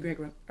 our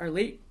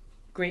late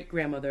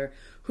great-grandmother,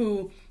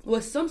 who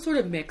was some sort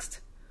of mixed,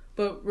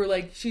 but we're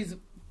like, she's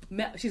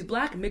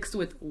black mixed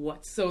with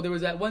what? So there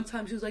was that one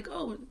time she was like,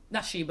 oh,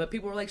 not she, but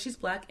people were like, she's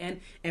black and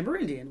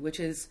Amerindian, which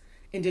is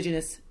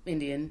indigenous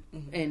Indian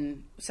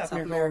in South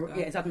America.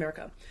 Yeah, in South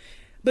America.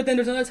 But then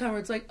there's another time where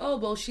it's like, oh,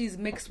 well, she's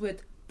mixed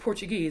with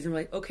Portuguese, and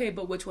we're like, okay,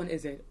 but which one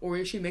is it? Or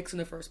is she mixed in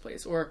the first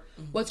place? Or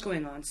what's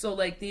going on? So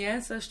like the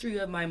ancestry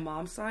of my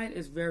mom's side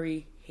is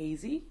very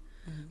hazy,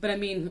 but I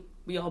mean,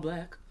 we all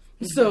black.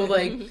 So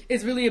like,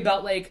 it's really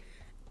about like,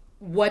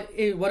 what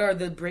are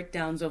the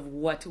breakdowns of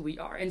what we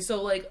are? And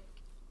so like,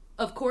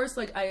 of course,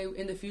 like I,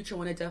 in the future,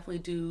 want to definitely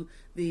do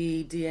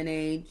the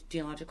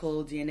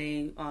genealogical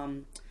DNA,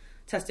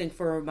 testing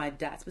for my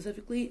dad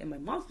specifically and my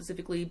mom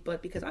specifically,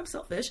 but because I'm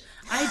selfish,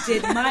 I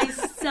did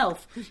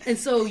myself. And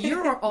so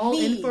you're all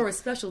in for a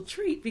special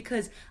treat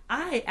because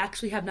I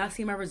actually have not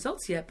seen my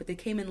results yet, but they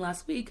came in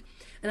last week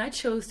and I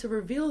chose to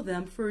reveal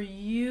them for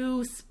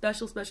you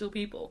special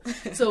people.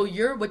 So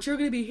what you're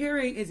going to be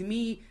hearing is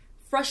me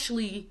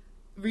freshly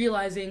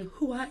realizing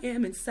who I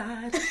am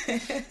inside.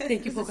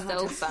 Thank you,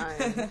 Pocahontas. So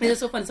fun.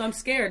 It's so fun. So I'm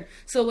scared.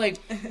 So like,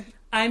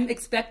 I'm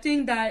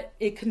expecting that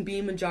it can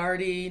be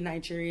majority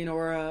Nigerian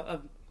or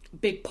a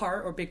big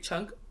part or big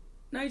chunk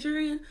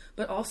Nigerian,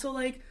 but also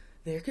like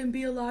there can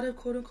be a lot of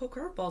quote unquote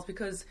curveballs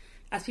because,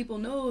 as people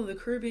know, the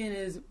Caribbean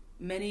is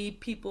many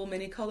people,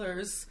 many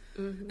colors,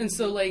 and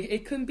so like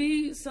it can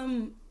be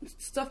some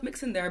stuff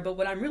mixed in there. But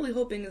what I'm really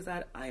hoping is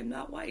that I am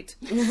not white.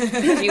 Do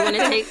you want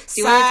to take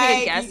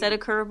a guess at a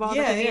curveball?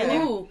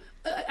 Yeah. Ooh.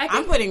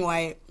 I'm putting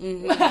white.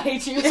 I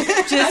hate you.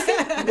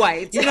 Just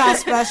white. You're not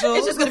special.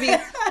 It's just going to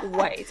be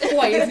white.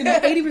 White. It's going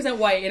to be 80%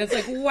 white. And it's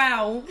like,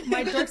 wow,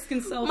 my dark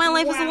skin self. My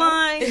life is a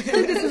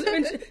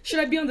lie.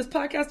 Should I be on this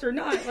podcast or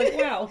not? Like,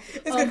 wow.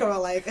 It's going to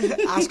go like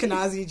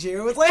Ashkenazi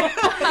Jew. It's like,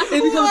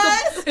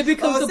 it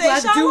becomes a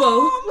black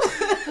duo.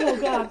 Oh,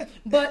 God.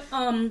 But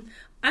I'm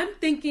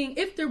thinking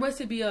if there was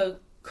to be a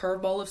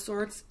curveball of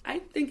sorts, I'm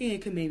thinking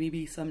it could maybe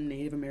be some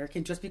Native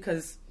American just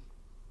because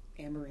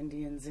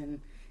Amerindians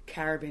and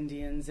Carib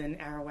Indians and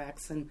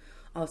Arawaks and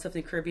all the stuff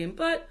in the Caribbean,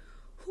 but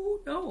who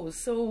knows?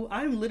 So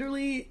I'm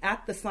literally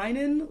at the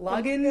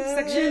login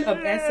section of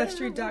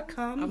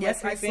Ancestry.com.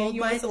 Yes, I sold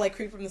mine. To like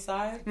creep from the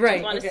side, right?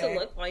 You want us to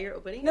look while you're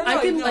opening? No,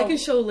 I can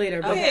show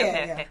later. But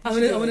Okay. I'm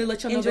gonna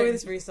let y'all know. Enjoy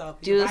this for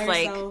yourself. Do this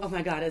like, oh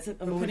my God,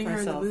 I'm putting her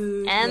myself.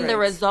 And the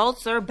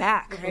results are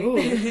back.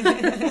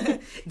 Right?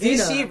 Did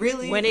she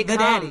really? When it the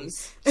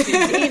comes to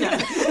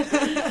Dina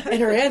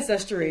and her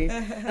ancestry,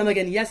 I'm like,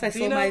 and yes, I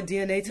sold my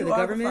DNA to the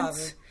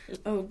government.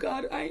 Oh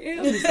God, I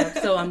am.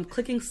 So I'm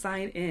clicking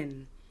sign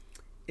in.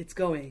 It's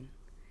going.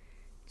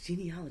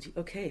 Genealogy.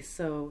 Okay,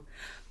 so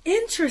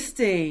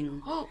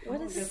interesting. Oh,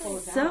 what is this?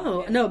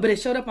 So no, but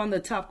it showed up on the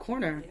top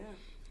corner. Yeah.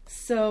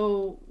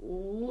 So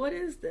what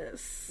is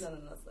this? No,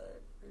 that's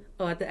it.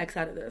 Oh, I have to X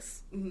out of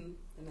this. Mm-hmm.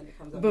 And then it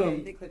comes up. Boom.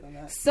 Yeah, they click on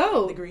that.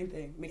 So the green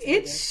thing. Makes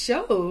it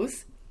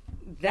shows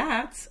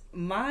that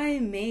my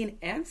main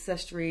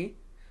ancestry.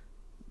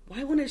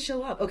 Why won't it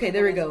show up? Okay,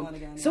 there we go.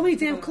 Again, yeah. So many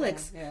damn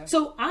clicks. Yeah.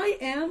 So I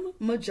am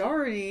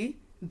majority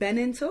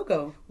Benin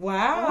Togo.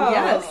 Wow.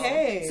 Yes.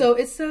 Okay. So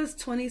it says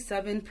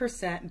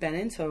 27%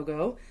 Benin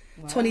Togo,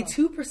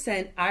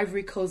 22%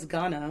 Ivory Coast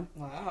Ghana.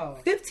 Wow.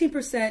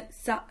 15%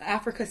 South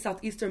Africa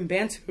Southeastern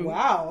Bantu.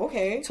 Wow.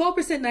 Okay.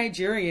 12%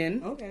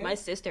 Nigerian. Okay. My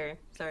sister.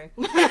 Sorry.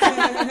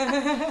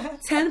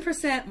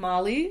 10%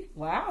 Mali.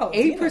 Wow.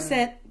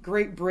 8%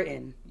 Great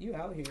Britain. You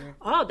out here.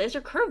 Oh, there's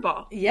your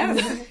curveball.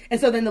 Yes. And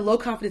so then the low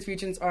confidence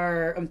regions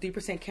are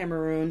 3%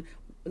 Cameroon,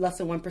 less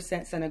than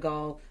 1%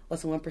 Senegal,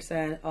 less than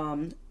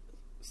 1%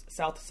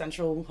 South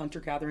Central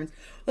hunter-gatherers,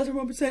 less than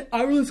 1%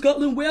 Ireland,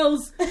 Scotland,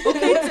 Wales.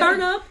 Okay,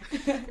 turn up.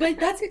 But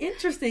that's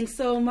interesting.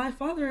 So my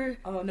father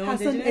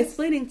has some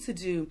explaining to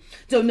do.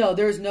 So no,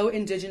 there's no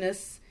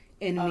indigenous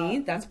in me.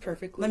 That's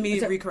perfectly. Let me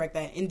recorrect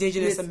that.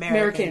 Indigenous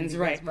Americans.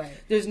 Right.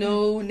 There's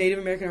no Native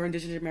American or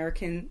Indigenous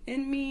American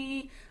in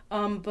me.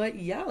 But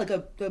yeah, like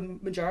the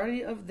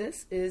majority of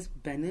this is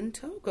Benin,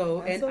 Togo,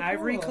 and so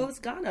Ivory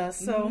Coast, Ghana.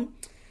 So,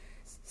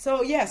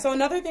 so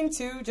another thing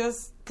too,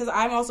 just because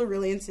I'm also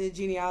really into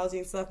genealogy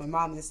and stuff. My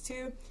mom is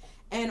too.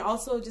 And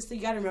also, just you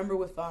got to remember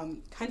with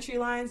country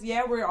lines,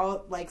 we're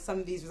all like some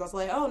of these results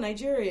like, oh,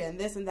 Nigeria and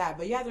this and that.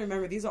 But you have to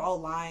remember these are all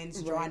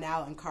lines drawn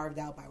out and carved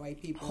out by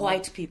white people.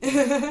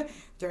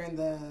 During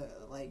the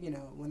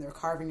when they're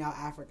carving out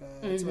Africa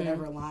to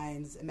whatever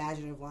lines,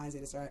 imaginative lines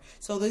they start.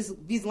 So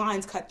these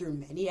lines cut through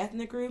many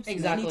ethnic groups,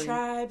 many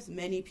tribes,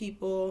 many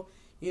people.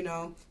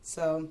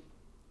 So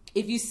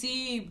if you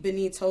see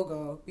Benin,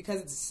 Togo,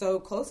 because it's so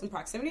close in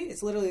proximity,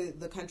 it's literally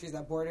the countries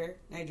that border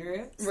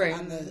Nigeria. So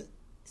on the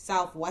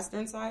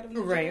southwestern side of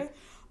Nigeria.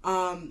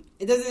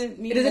 It doesn't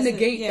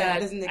negate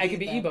that I could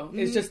be Igbo.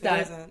 It's just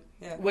that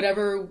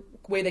whatever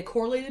way they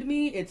correlated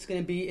me, it's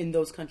going to be in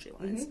those country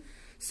lines.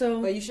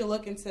 So, but you should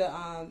look into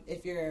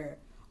if you're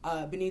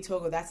Benin,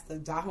 Togo. That's the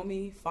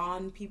Dahomey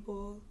Fon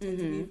people tend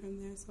to be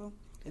from there. So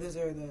those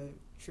are the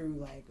true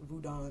like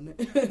Voodoo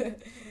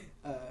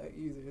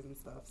users and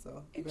stuff.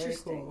 So very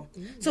cool.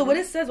 So what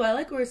it says, I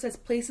like where it says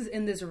places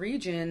in this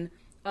region.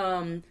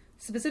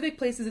 Specific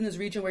places in this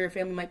region where your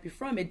family might be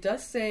from, it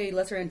does say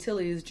Lesser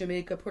Antilles,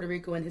 Jamaica, Puerto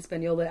Rico, and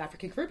Hispaniola,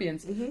 African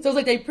Caribbeans. So it's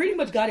like they pretty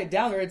much got it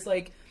down, or it's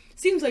like,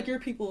 seems like your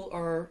people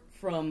are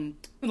from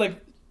like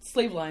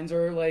slave lines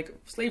or like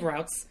slave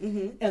routes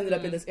ended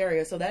up in this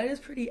area. So that is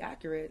pretty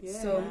accurate.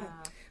 Yeah. So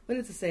what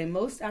does it say?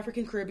 Most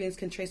African Caribbeans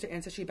can trace their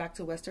ancestry back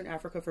to Western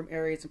Africa from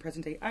areas in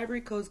present-day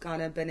Ivory Coast,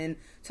 Ghana, Benin,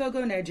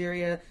 Togo,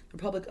 Nigeria,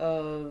 Republic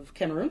of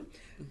Cameroon,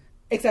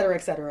 et cetera,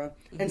 et cetera.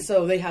 And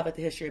so they have like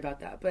the history about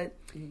that. But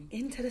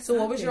interesting. So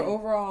what was your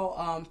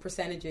overall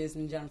percentages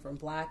in general from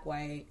black,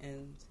 white,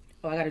 and...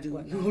 Oh, I gotta do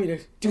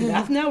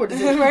math now, or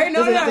does it,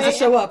 does it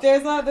show up?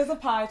 There's a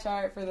pie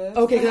chart for this.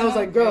 Okay, because I was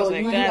like, girl,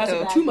 you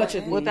asked too much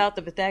of me. Without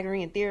the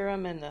Pythagorean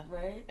theorem and the...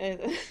 Right?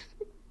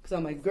 Because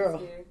I'm like,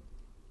 girl.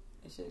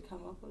 It should come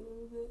up a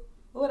little bit.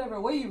 But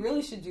whatever. What you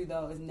really should do,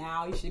 though, is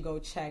now you should go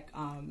check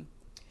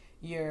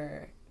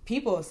your...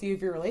 people, see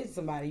if you're related to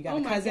somebody. You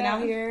got a cousin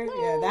out here.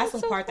 That's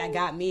the part that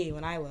got me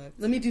when I looked.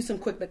 Let me do some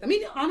quick math. I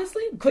mean,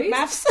 honestly, quick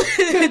maths.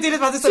 2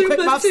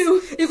 plus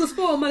 2 equals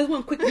 4 minus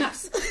 1. Quick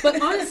maths. But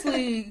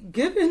honestly,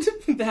 given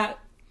that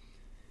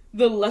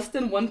the less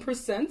than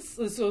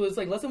 1%, so it's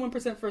like less than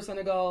 1% for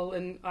Senegal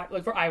and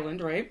like for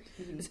Ireland, right?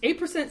 It's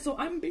 8%. So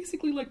I'm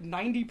basically like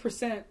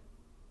 90%.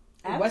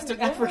 Western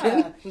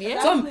African.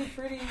 Yeah. So I'm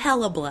pretty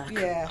hella black.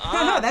 Yeah.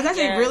 That's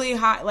actually really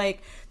hot.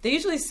 Like, they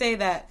usually say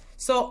that.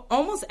 So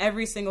almost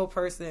every single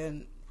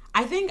person,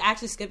 I think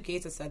actually Skip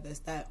Gates has said this,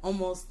 that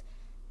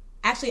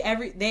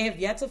they have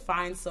yet to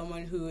find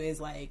someone who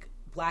is like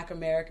Black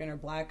American or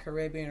Black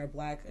Caribbean or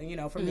Black,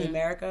 from the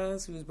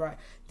Americas who's brought,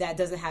 that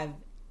doesn't have,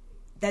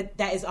 that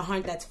is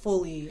that's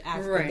fully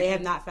African. Right. They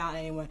have not found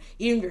anyone.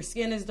 Even your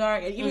skin is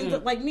dark. And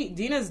even like me,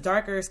 Dina's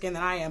darker skin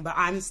than I am, but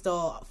I'm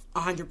still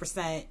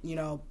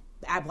 100%,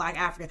 Black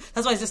African.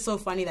 That's why it's just so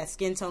funny that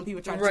skin tone,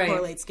 people try to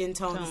correlate skin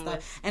tones and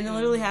stuff, and it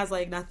literally has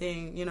like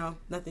nothing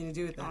to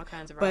do with that. All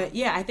kinds of but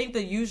yeah, I think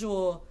the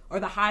usual or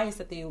the highest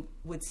that they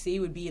would see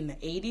would be in the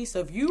 80s.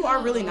 So if you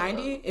are really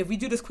 90, if we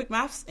do this quick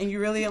maths and you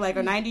really like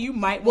are 90, you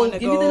might want to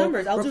go me the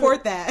numbers. I'll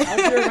report that. I'll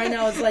do it right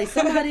now. It's like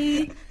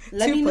somebody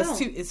let me know. 2 plus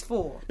 2 is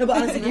 4. No, but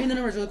honestly, give me the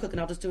numbers really quick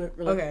and I'll just do it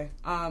really quick.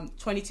 Okay.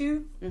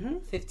 22,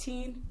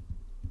 15,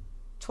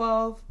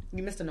 12.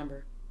 You missed a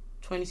number.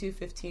 22,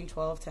 15,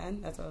 12,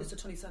 10. That's It's a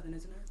 27,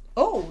 isn't it?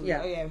 Oh,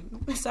 yeah.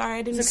 Sorry,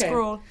 I didn't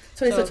scroll.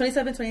 So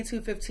 27,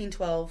 22, 15,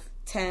 12.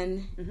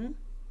 10.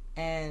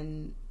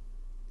 And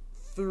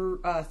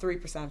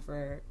 3%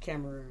 for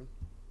Cameroon.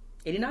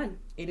 89,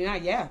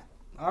 yeah.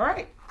 All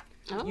right.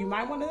 you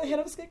might want to hit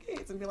up Skip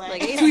Gates and be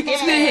like tweet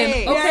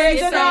him. Okay,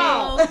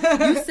 yeah,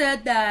 so you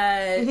said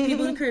that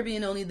people in the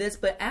Caribbean only this,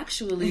 but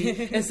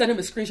actually, and send him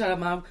a screenshot of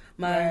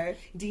my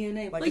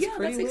DNA. Like, but it's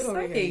pretty that's little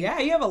exciting. here. Yeah,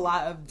 you have a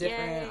lot of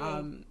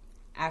different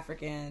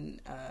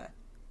African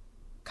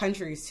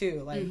countries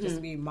too, like just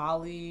to be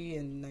Mali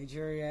and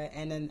Nigeria,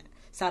 and then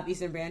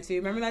Southeastern Bantu.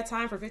 Remember that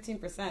time for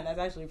 15%? That's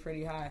actually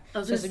pretty high,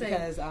 especially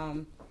because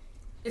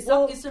it's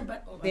Southeastern,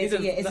 but it's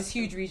a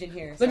huge region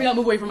here. Let me not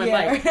move away from my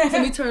mic.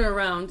 Let me turn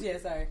around. Yeah,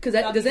 sorry. Because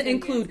that does it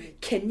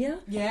include Kenya?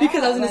 Yeah.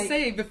 Because I was going to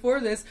say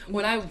before this,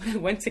 when I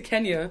went to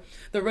Kenya,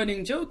 the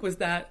running joke was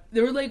that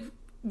they were like,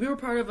 we were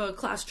part of a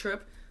class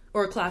trip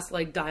or a class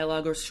like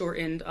dialogue or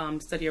shortened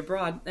study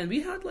abroad, and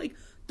we had like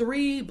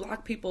 3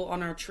 Black people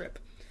on our trip.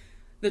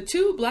 The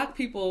 2 Black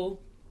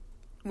people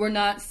were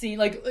not seen,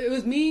 like it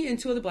was me and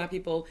 2 other Black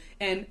people,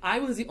 and I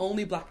was the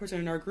only Black person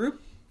in our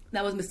group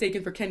that was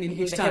mistaken for Kenyan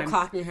each time. They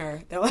kept clocking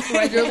her.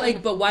 Right, they're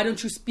like, but why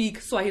don't you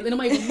speak Swahili? And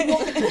I'm like,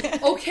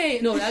 well, okay,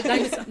 no,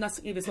 that not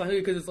even Swahili,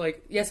 because it's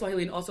like, yes,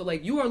 Swahili, and also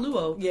like, you are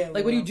Luo. Yeah,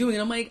 like, what are you doing?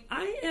 And I'm like,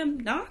 I am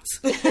not.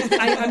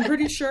 I'm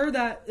pretty sure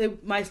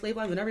that my slave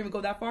line would never even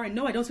go that far. And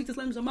no, I don't speak this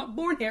language. I'm not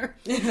born here.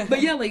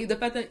 But yeah, like the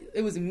fact that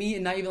it was me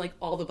and not even like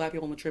all the Black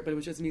people on the trip, but it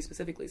was just me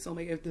specifically. So I'm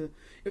like,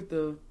 if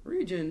the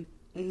region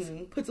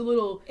puts a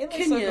little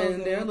Kenya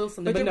in there, a little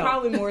something. But you're no.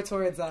 probably more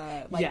towards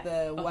the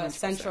 100%.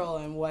 Central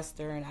and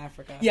Western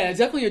Africa. Yeah, it's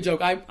definitely a joke.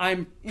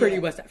 I'm pretty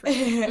West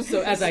African,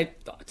 so as I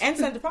thought.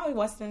 And probably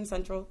Western,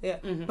 Central, yeah.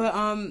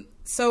 But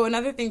so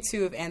another thing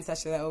too of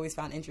Ancestor that I always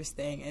found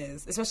interesting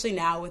is, especially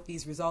now with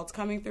these results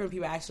coming through and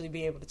people actually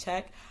being able to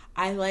check,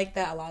 I like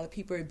that a lot of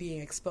people are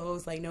being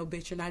exposed. Like, no,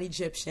 bitch, you're not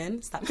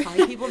Egyptian. Stop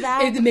telling people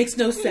that. It makes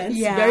no sense.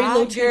 Yeah, very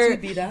low chance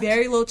you'd be that.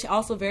 Very low,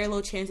 also very low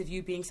chance of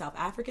you being South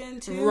African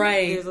too.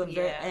 Right.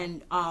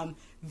 And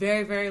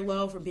very, very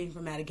low from being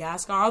from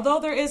Madagascar. Although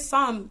there is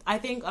some, I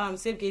think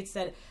Sid Gates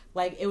said,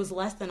 like, it was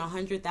less than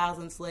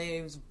 100,000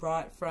 slaves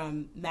brought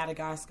from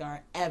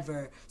Madagascar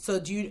ever. So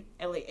and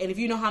if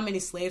you know how many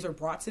slaves are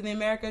brought to the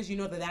Americas, you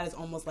know that is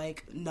almost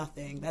like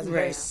nothing. That's a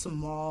very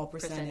small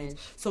percentage.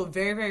 So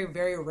very, very,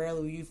 very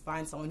rarely will you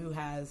find someone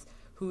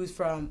who's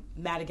from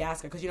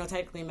Madagascar, because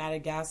technically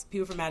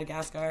people from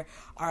Madagascar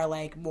are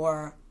like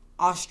more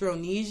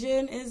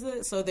Austronesian, is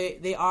it? So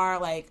they are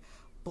like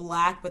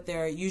Black, but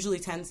they're usually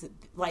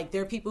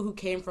they're people who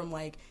came from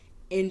like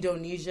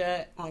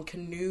Indonesia on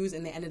canoes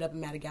and they ended up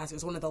in Madagascar.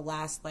 It's one of the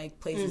last like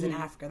places in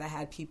Africa that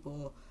had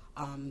people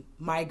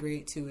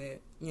migrate to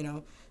it,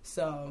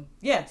 so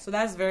so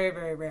that's very,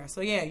 very rare.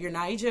 So yeah, you're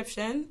not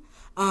Egyptian,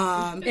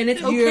 and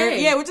it's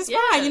okay, which is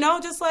fine,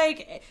 just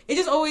like it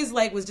just always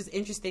like was just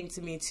interesting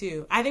to me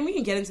too. I think we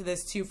can get into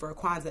this too for a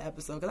Kwanzaa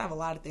episode, because I have a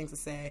lot of things to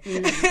say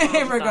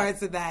in regards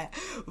to that.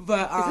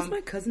 But is this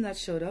my cousin that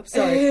showed up?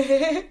 Sorry.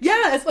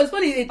 Yeah, it's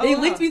funny. They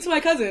linked me to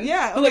my cousin.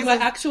 Yeah, like my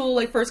actual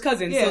like first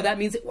cousin. Yeah. So that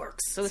means it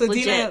works. So it's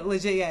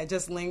legit. Dina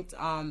just linked.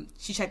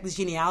 She checked the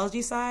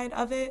genealogy side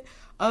of it.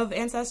 Of her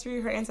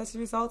ancestry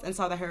results, and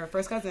saw that her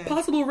first cousin.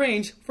 Possible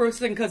range, first,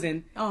 second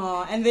cousin.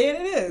 Oh, and there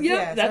it is.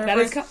 Yeah,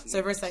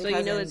 so her second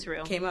cousin it's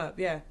real. Came up,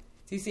 yeah.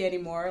 Do you see any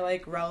more,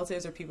 like,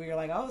 relatives or people you're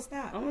like, oh,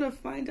 snap? I want to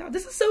find out.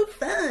 This is so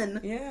fun.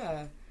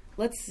 Yeah.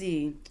 Let's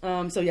see.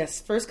 So, yes,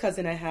 first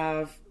cousin I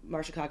have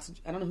Marsha Cox.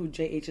 I don't know who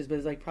JH is, but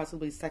it's, like,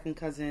 possibly second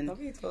cousin. Don't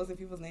be exposing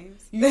people's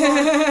names.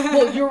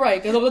 Well, you're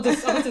right, because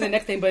I'll get to the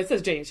next name, but it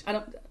says JH.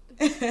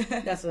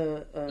 That's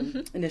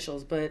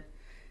initials, but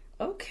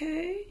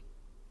okay,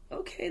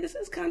 this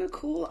is kind of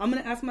cool. I'm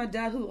going to ask my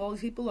dad who all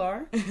these people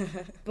are.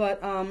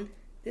 But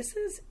this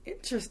is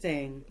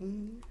interesting.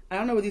 Mm-hmm. I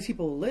don't know where these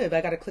people live. I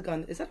got to click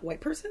on, is that a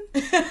white person?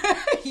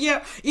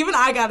 Yeah, even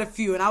I got a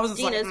few, and I was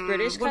just Dina's like,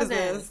 British what cousin.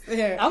 is this?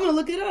 Yeah. I'm going to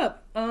look it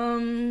up.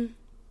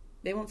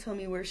 They won't tell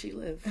me where she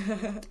lived.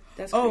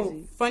 That's crazy. Oh,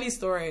 funny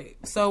story.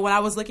 So when I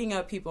was looking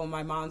up people in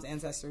my mom's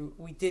ancestry,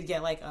 we did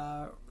get like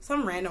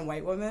some random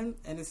white woman,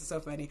 and this is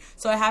so funny.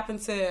 So I happened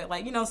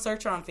to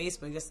search her on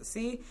Facebook just to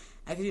see,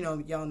 because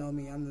y'all know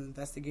me, I'm the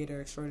investigator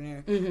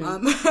extraordinaire.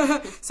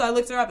 Mm-hmm. So I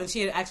looked her up, and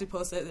she had actually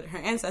posted her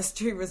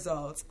ancestry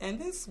results,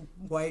 and this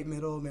white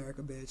middle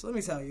America bitch, let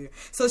me tell you.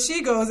 So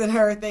she goes in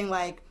her thing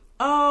like,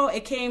 oh,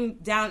 it came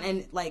down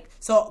and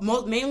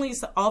mainly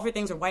all of her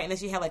things are white, and then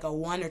she had like a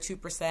 1 or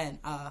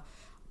 2%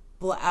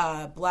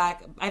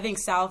 black, I think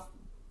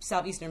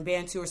Southeastern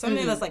Bantu or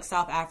something that's like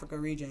South Africa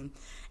region.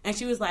 And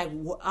she was like,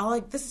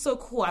 this is so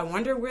cool. I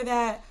wonder where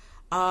that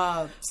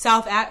that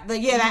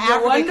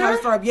Africa comes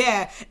from.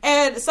 Yeah.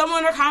 And someone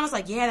in her comments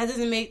like, yeah,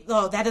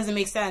 that doesn't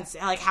make sense.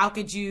 Like, how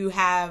could you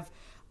have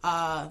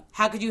South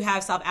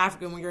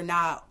African when you're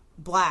not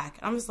Black?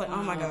 I'm just like,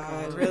 oh my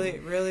God,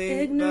 really?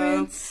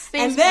 Ignorance.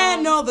 And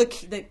then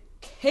the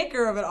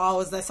kicker of it all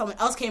was that someone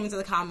else came into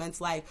the comments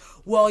like,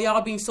 well,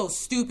 y'all being so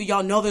stupid,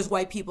 y'all know there's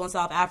white people in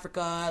South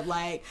Africa.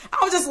 Like, I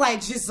was just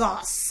like,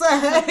 Jesus,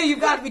 you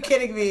gotta be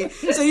kidding me.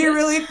 So you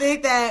really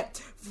think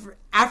that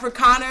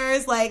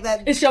Afrikaners, like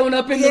that. It's showing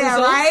up in the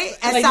results. Right?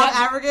 And like South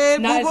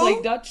African. Not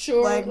like Dutch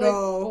or like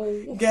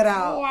no, get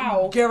out.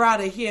 Wow. Get out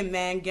of here,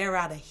 man. Get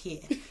out of here.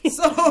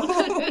 So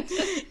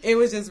it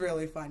was just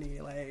really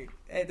funny. Like,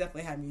 it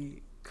definitely had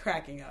me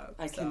cracking up.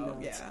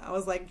 I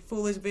was like,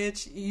 foolish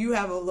bitch, you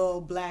have a little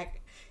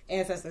black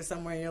ancestor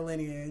somewhere in your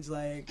lineage.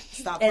 Like,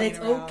 stop playing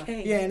around. And it's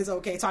okay. Yeah, and it's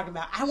okay talking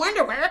about, I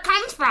wonder where it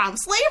comes from.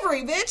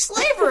 Slavery, bitch.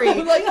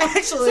 Slavery. Like,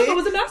 actually. Someone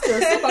was a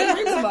master. Somebody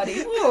raped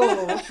somebody.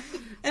 Whoa.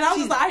 And I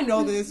was like, I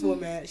know this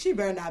woman. She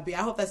better not be.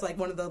 I hope that's like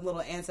one of the little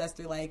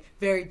ancestry, like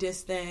very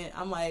distant.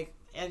 I'm like,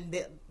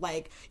 and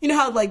like, you know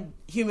how like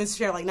humans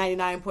share like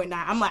 99.9.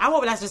 I'm like, I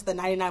hope that's just the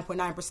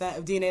 99.9%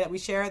 of DNA that we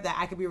share, that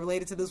I could be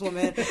related to this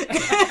woman.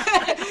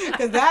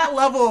 Because that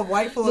level of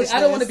white foolishness.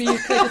 I don't want to be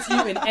connected to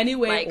you in any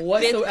way like,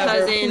 whatsoever.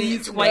 Cousin,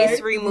 please,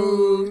 twice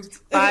removed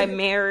by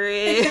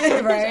marriage.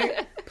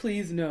 Right?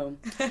 Please no.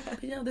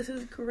 But, this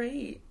is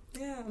great.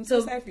 Yeah, I'm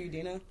so sad for you,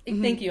 Dina.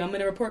 Thank you. I'm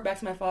going to report back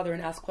to my father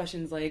and ask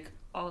questions like...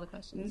 all the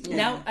questions. Yeah.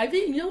 Now, I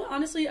think,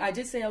 honestly, I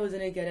did say I was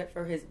going to get it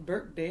for his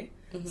birthday.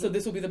 So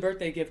this will be the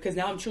birthday gift. Because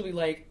now I'm truly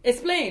like,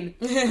 explain.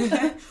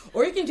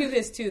 Or you can do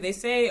this, too. They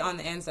say on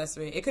the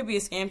Ancestry, it could be a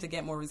scam to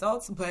get more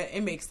results, but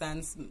it makes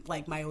sense,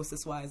 like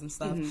meiosis-wise and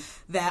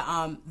stuff,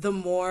 that the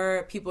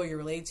more people you're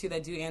related to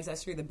that do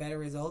Ancestry, the better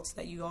results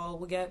that you all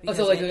will get. Because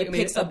it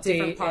picks up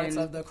different parts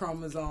of the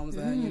chromosomes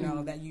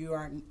that, that you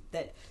aren't...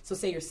 So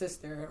say your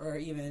sister, or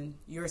even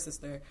your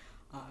sister,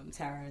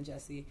 Tara and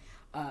Jesse,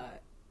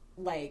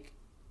 like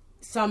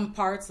some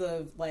parts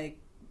of like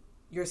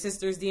your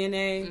sister's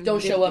DNA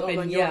don't show up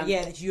in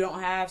that you don't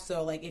have.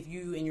 So like if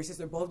you and your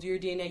sister both do your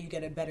DNA, you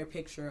get a better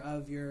picture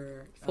of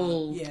your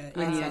full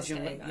lineage.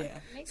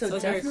 So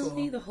definitely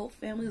cool. The whole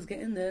family is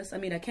getting this. I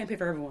mean, I can't pay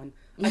for everyone.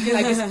 I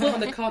can split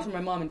on the cost for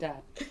my mom and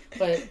dad.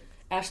 But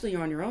Ashley,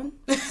 you're on your own.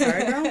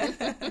 Sorry,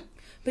 girl.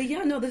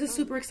 But this is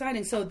super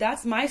exciting. So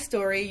that's my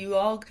story. You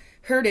all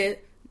heard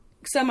it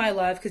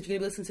semi-live because you're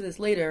going to listen to this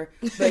later.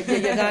 But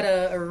you got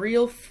a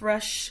real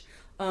fresh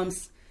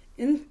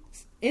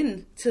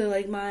into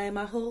like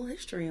my whole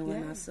history and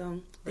whatnot.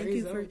 So thank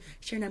you for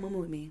sharing that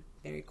moment with me.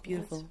 Very cool.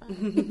 Beautiful.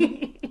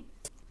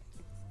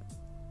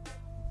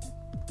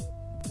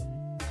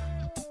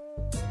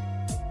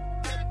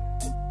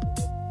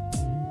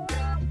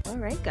 All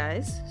right,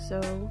 guys.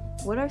 So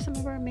what are some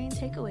of our main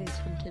takeaways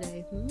from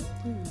today?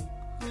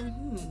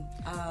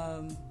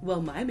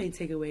 Well, my main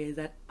takeaway is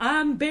that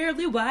I'm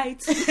barely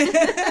white.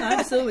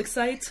 I'm so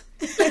excited.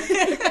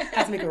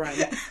 Have to make a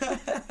rhyme.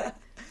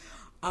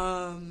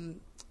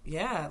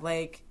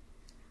 Like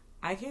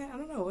I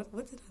don't know,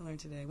 what did I learn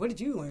today? What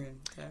did you learn,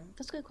 Tara?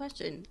 That's a good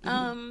question.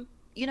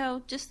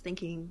 Just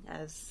thinking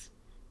as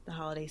the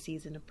holiday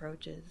season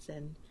approaches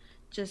and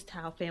just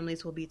how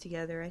families will be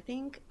together, I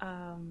think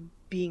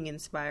being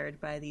inspired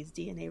by these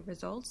DNA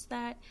results,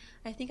 that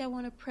I think I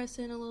want to press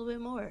in a little bit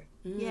more.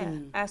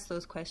 Ask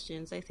those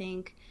questions. I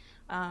think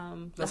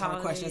those are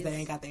questions they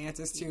ain't got the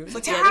answers to.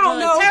 Like, Tara, I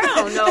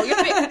don't know.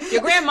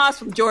 Your grandma's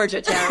from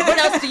Georgia, Tara. What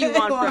else do you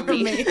want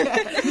from me?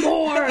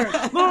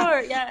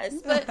 More, yes.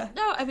 But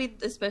no, I mean,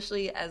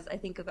 especially as I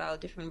think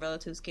about different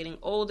relatives getting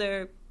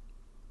older,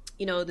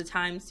 the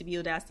times to be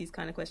able to ask these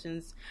kind of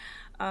questions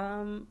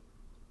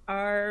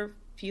are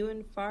few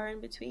and far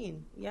in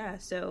between. I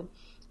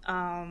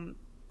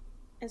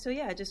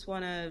just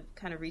want to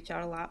kind of reach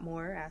out a lot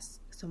more,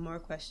 ask some more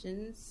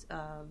questions,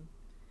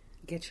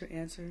 get your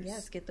answers.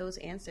 Yes, get those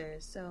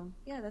answers. So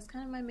that's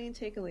kind of my main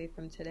takeaway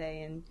from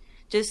today, and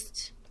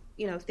just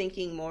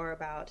thinking more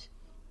about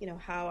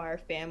how our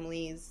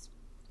families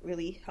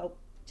really help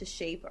to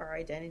shape our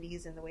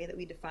identities and the way that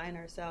we define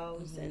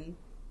ourselves. And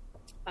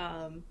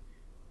I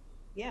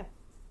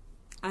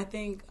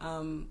think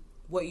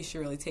what you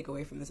should really take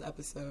away from this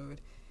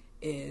episode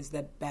is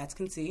that bats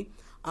can see.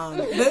 Done.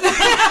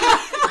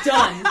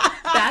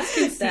 Bats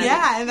can see.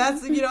 Yeah, and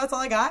that's that's all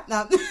I got.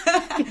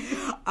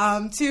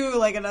 Two,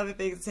 like another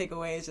thing to take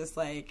away is just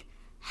like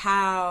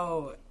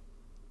how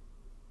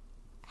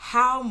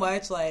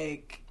much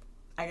like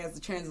I guess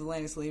the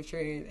transatlantic slave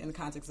trade in the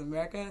context of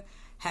America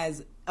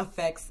has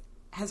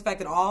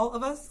affected all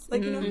of us,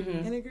 like in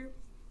a group,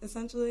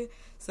 essentially.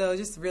 So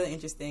just really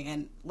interesting,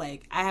 and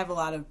like I have a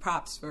lot of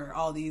props for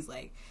all these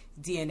like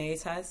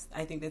DNA tests.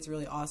 I think that's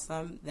really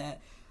awesome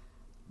that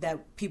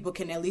people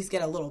can at least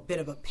get a little bit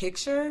of a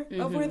picture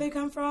of where they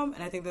come from,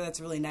 and I think that's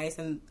really nice.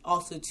 And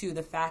also too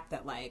the fact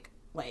that like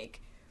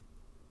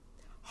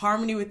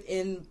harmony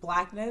within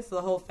Blackness,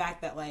 the whole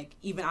fact that like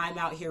even I'm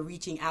out here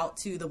reaching out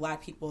to the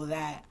Black people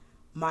that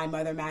my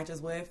mother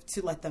matches with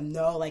to let them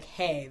know like,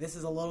 hey, this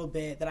is a little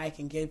bit that I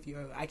can give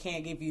you. I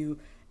can't give you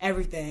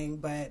everything,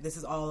 but this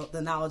is all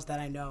the knowledge that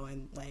I know,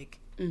 and like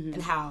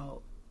and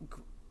how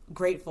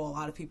grateful a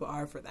lot of people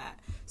are for that.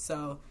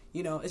 So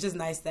it's just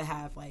nice to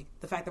have like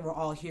the fact that we're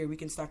all here, we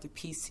can start to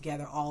piece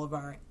together all of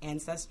our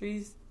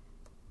ancestries,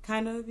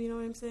 kind of, you know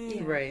what I'm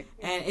saying? Right.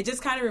 And it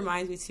just kind of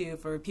reminds me too,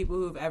 for people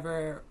who've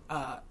ever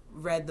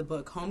read the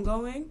book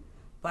Homegoing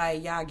by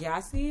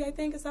Gyasi, I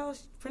think is how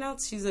it's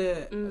pronounced. She's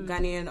a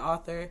Ghanaian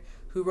author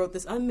who wrote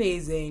this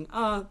amazing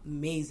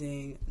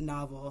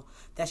novel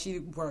that she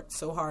worked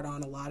so hard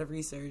on, a lot of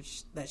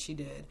research that she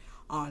did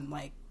on,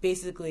 like,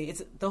 basically,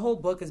 the whole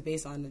book is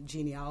based on the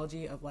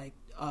genealogy of, like,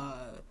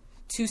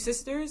 two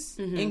sisters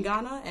in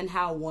Ghana, and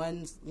how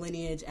one's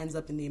lineage ends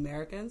up in the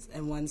Americas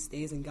and one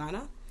stays in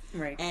Ghana.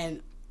 Right.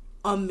 And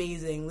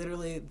amazing.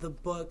 Literally, the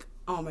book,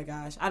 oh my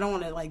gosh. I don't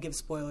want to, like, give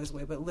spoilers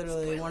away, but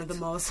literally one of the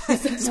most...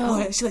 She's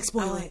like,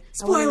 spoil it.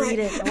 I want to read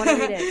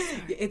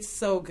it. It's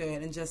so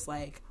good. And just,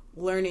 like,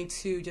 learning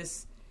to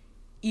just...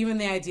 Even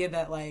the idea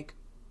that, like,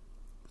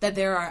 that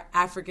there are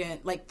African...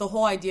 Like, the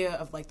whole idea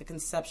of, like, the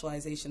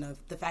conceptualization of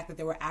the fact that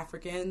there were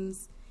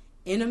Africans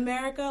in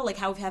America, like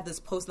how we've had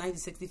this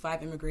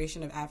post-1965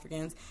 immigration of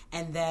Africans,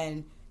 and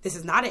then this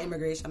is not an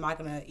immigration. I'm not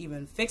going to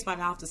even fix my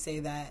mouth to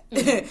say that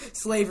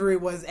slavery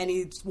was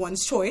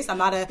anyone's choice. I'm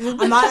not a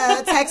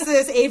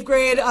Texas 8th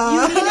grade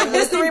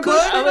history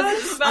book.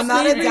 I'm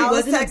not a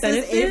Dallas,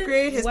 Texas 8th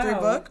grade history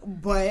book,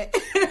 but...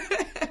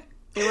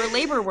 They were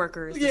labor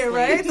workers. Yeah,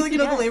 right? So, the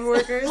labor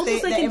workers,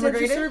 almost like they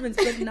indentured immigrated. servants,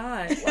 but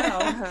not.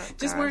 Wow.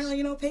 Just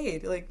weren't,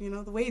 paid, like,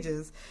 the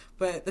wages.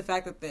 But the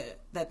fact that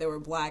there were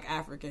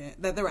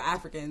that there were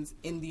Africans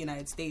in the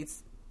United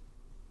States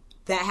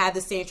that had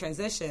the same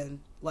transition,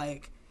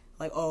 like,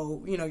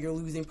 oh, you're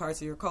losing parts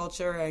of your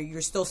culture, or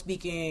you're still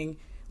speaking,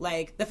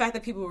 like, the fact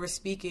that people were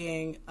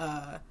speaking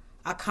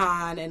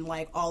Akan and,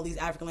 like, all these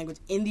African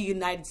languages in the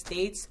United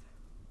States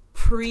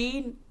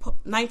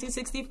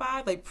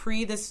pre-1965, like,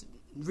 pre this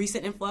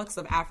recent influx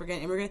of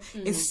African immigrants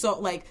is so,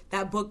 like,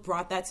 that book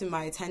brought that to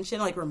my attention,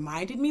 like,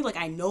 reminded me, like,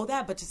 I know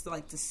that, but just,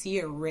 like, to see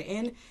it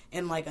written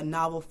in, like, a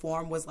novel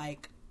form was,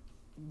 like,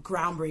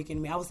 groundbreaking to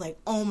me. I was like,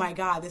 oh my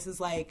God, this is,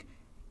 like,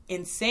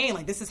 insane.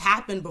 Like, this has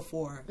happened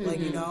before, like,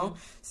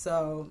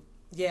 so,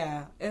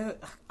 yeah,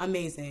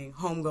 amazing.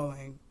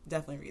 Homegoing.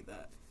 Definitely read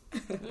that.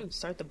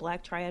 Start the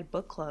Black Triad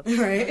book club.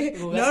 Right?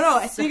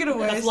 No, speaking of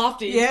which. That's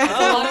lofty. Yeah. That's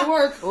a lot of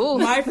work. Ooh.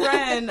 My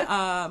friend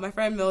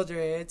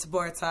Mildred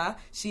Taborta,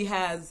 she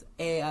has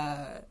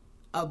a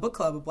book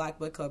club, a Black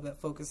book club that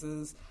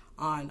focuses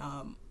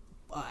on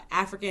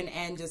African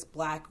and just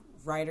Black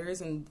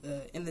writers in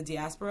the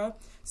diaspora.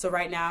 So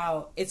right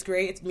now, it's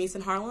great. It meets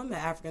in Harlem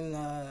at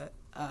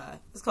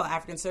it's called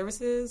African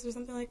Services or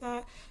something like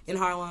that in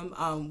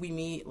Harlem. We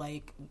meet,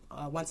 like,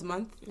 once a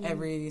month,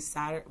 every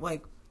Saturday,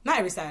 like, not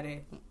every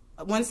Saturday,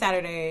 one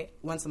Saturday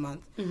once a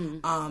month.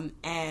 And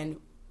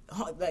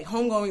like,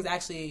 Homegoing is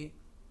actually,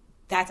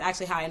 that's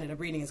actually how I ended up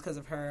reading, is because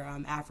of her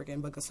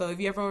African book. So if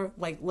you ever,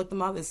 like, look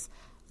them up, it's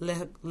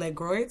Le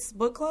Groit's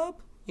book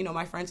club.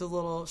 My French is a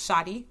little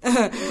shoddy,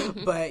 but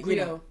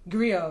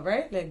Griot,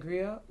 right? Le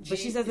Griot. But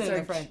she says it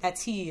in French. That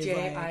T is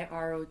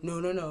J-I-R-O.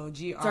 No,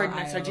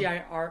 G-R-I-O. Sorry,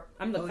 G-I-R.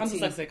 I'm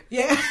dyslexic.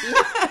 Yeah.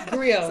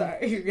 Griot.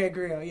 Sorry, yeah,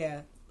 Griot,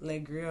 yeah. Le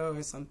Griot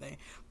or something.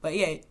 But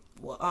yeah,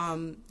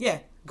 well,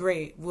 yeah,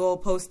 great. We'll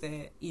post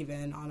it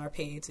even on our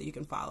page so you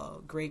can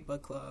follow. Great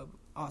book club.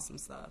 Awesome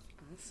stuff.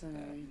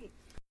 Awesome.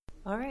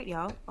 All right,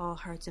 y'all. All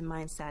hearts and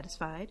minds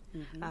satisfied.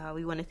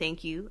 We want to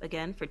thank you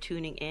again for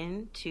tuning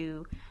in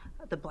to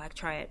the Black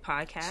Triad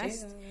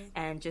podcast. Cheers.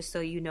 And just so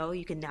you know,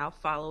 you can now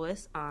follow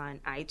us on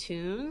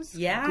iTunes,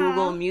 Yeah.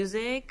 Google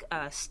Music,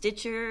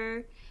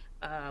 Stitcher.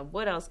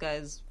 What else,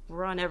 guys?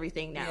 We're on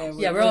everything now.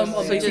 Yeah, we're on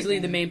basically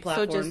the main So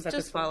platforms.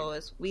 just follow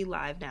us. We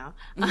live now.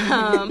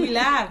 We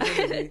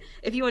live.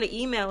 If you want to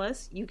email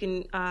us, you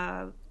can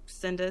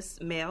send us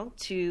mail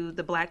to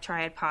the Black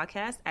Triad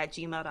Podcast at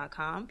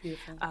gmail.com.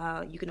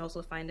 Beautiful. You can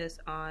also find us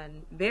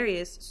on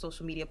various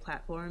social media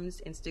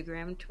platforms,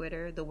 Instagram,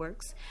 Twitter, the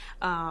works.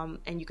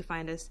 And you can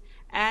find us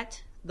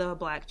at the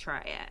Black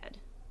Triad.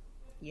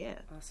 Yeah.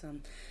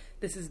 Awesome.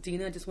 This is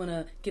Dina. I just want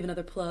to give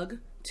another plug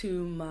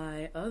to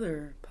my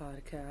other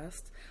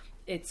podcast.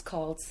 It's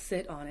called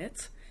Sit On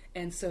It.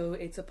 And so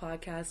it's a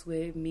podcast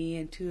with me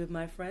and two of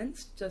my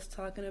friends just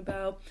talking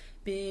about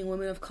being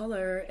women of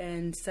color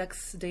and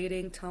sex,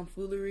 dating,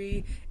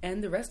 tomfoolery,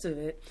 and the rest of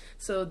it.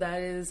 So that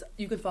is,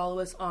 you can follow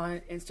us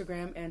on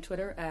Instagram and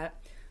Twitter at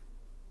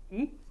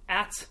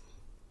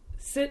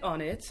Sit On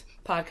It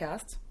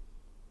Podcast.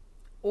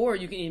 Or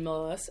you can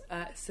email us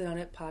at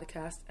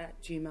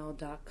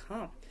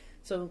sitonitpodcast@gmail.com.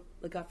 So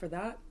look out for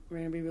that. We're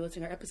going to be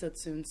releasing our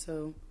episodes soon,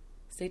 so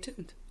stay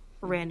tuned.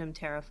 Random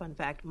Tara fun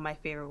fact, my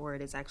favorite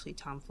word is actually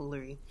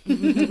tomfoolery. I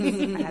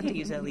have to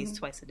use it at least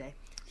twice a day.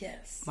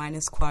 Yes. Mine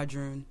is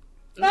quadroon.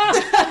 Mine's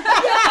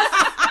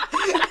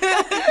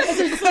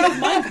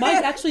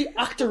actually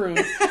octoroon.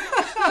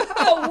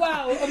 Oh,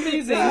 wow.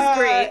 Amazing.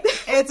 Great.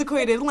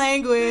 Antiquated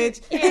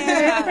language.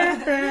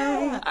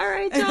 Yeah. All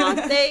right, y'all.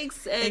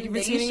 Thanks. And Thank you for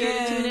make sure tuning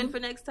to tune in. in for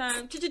next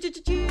time.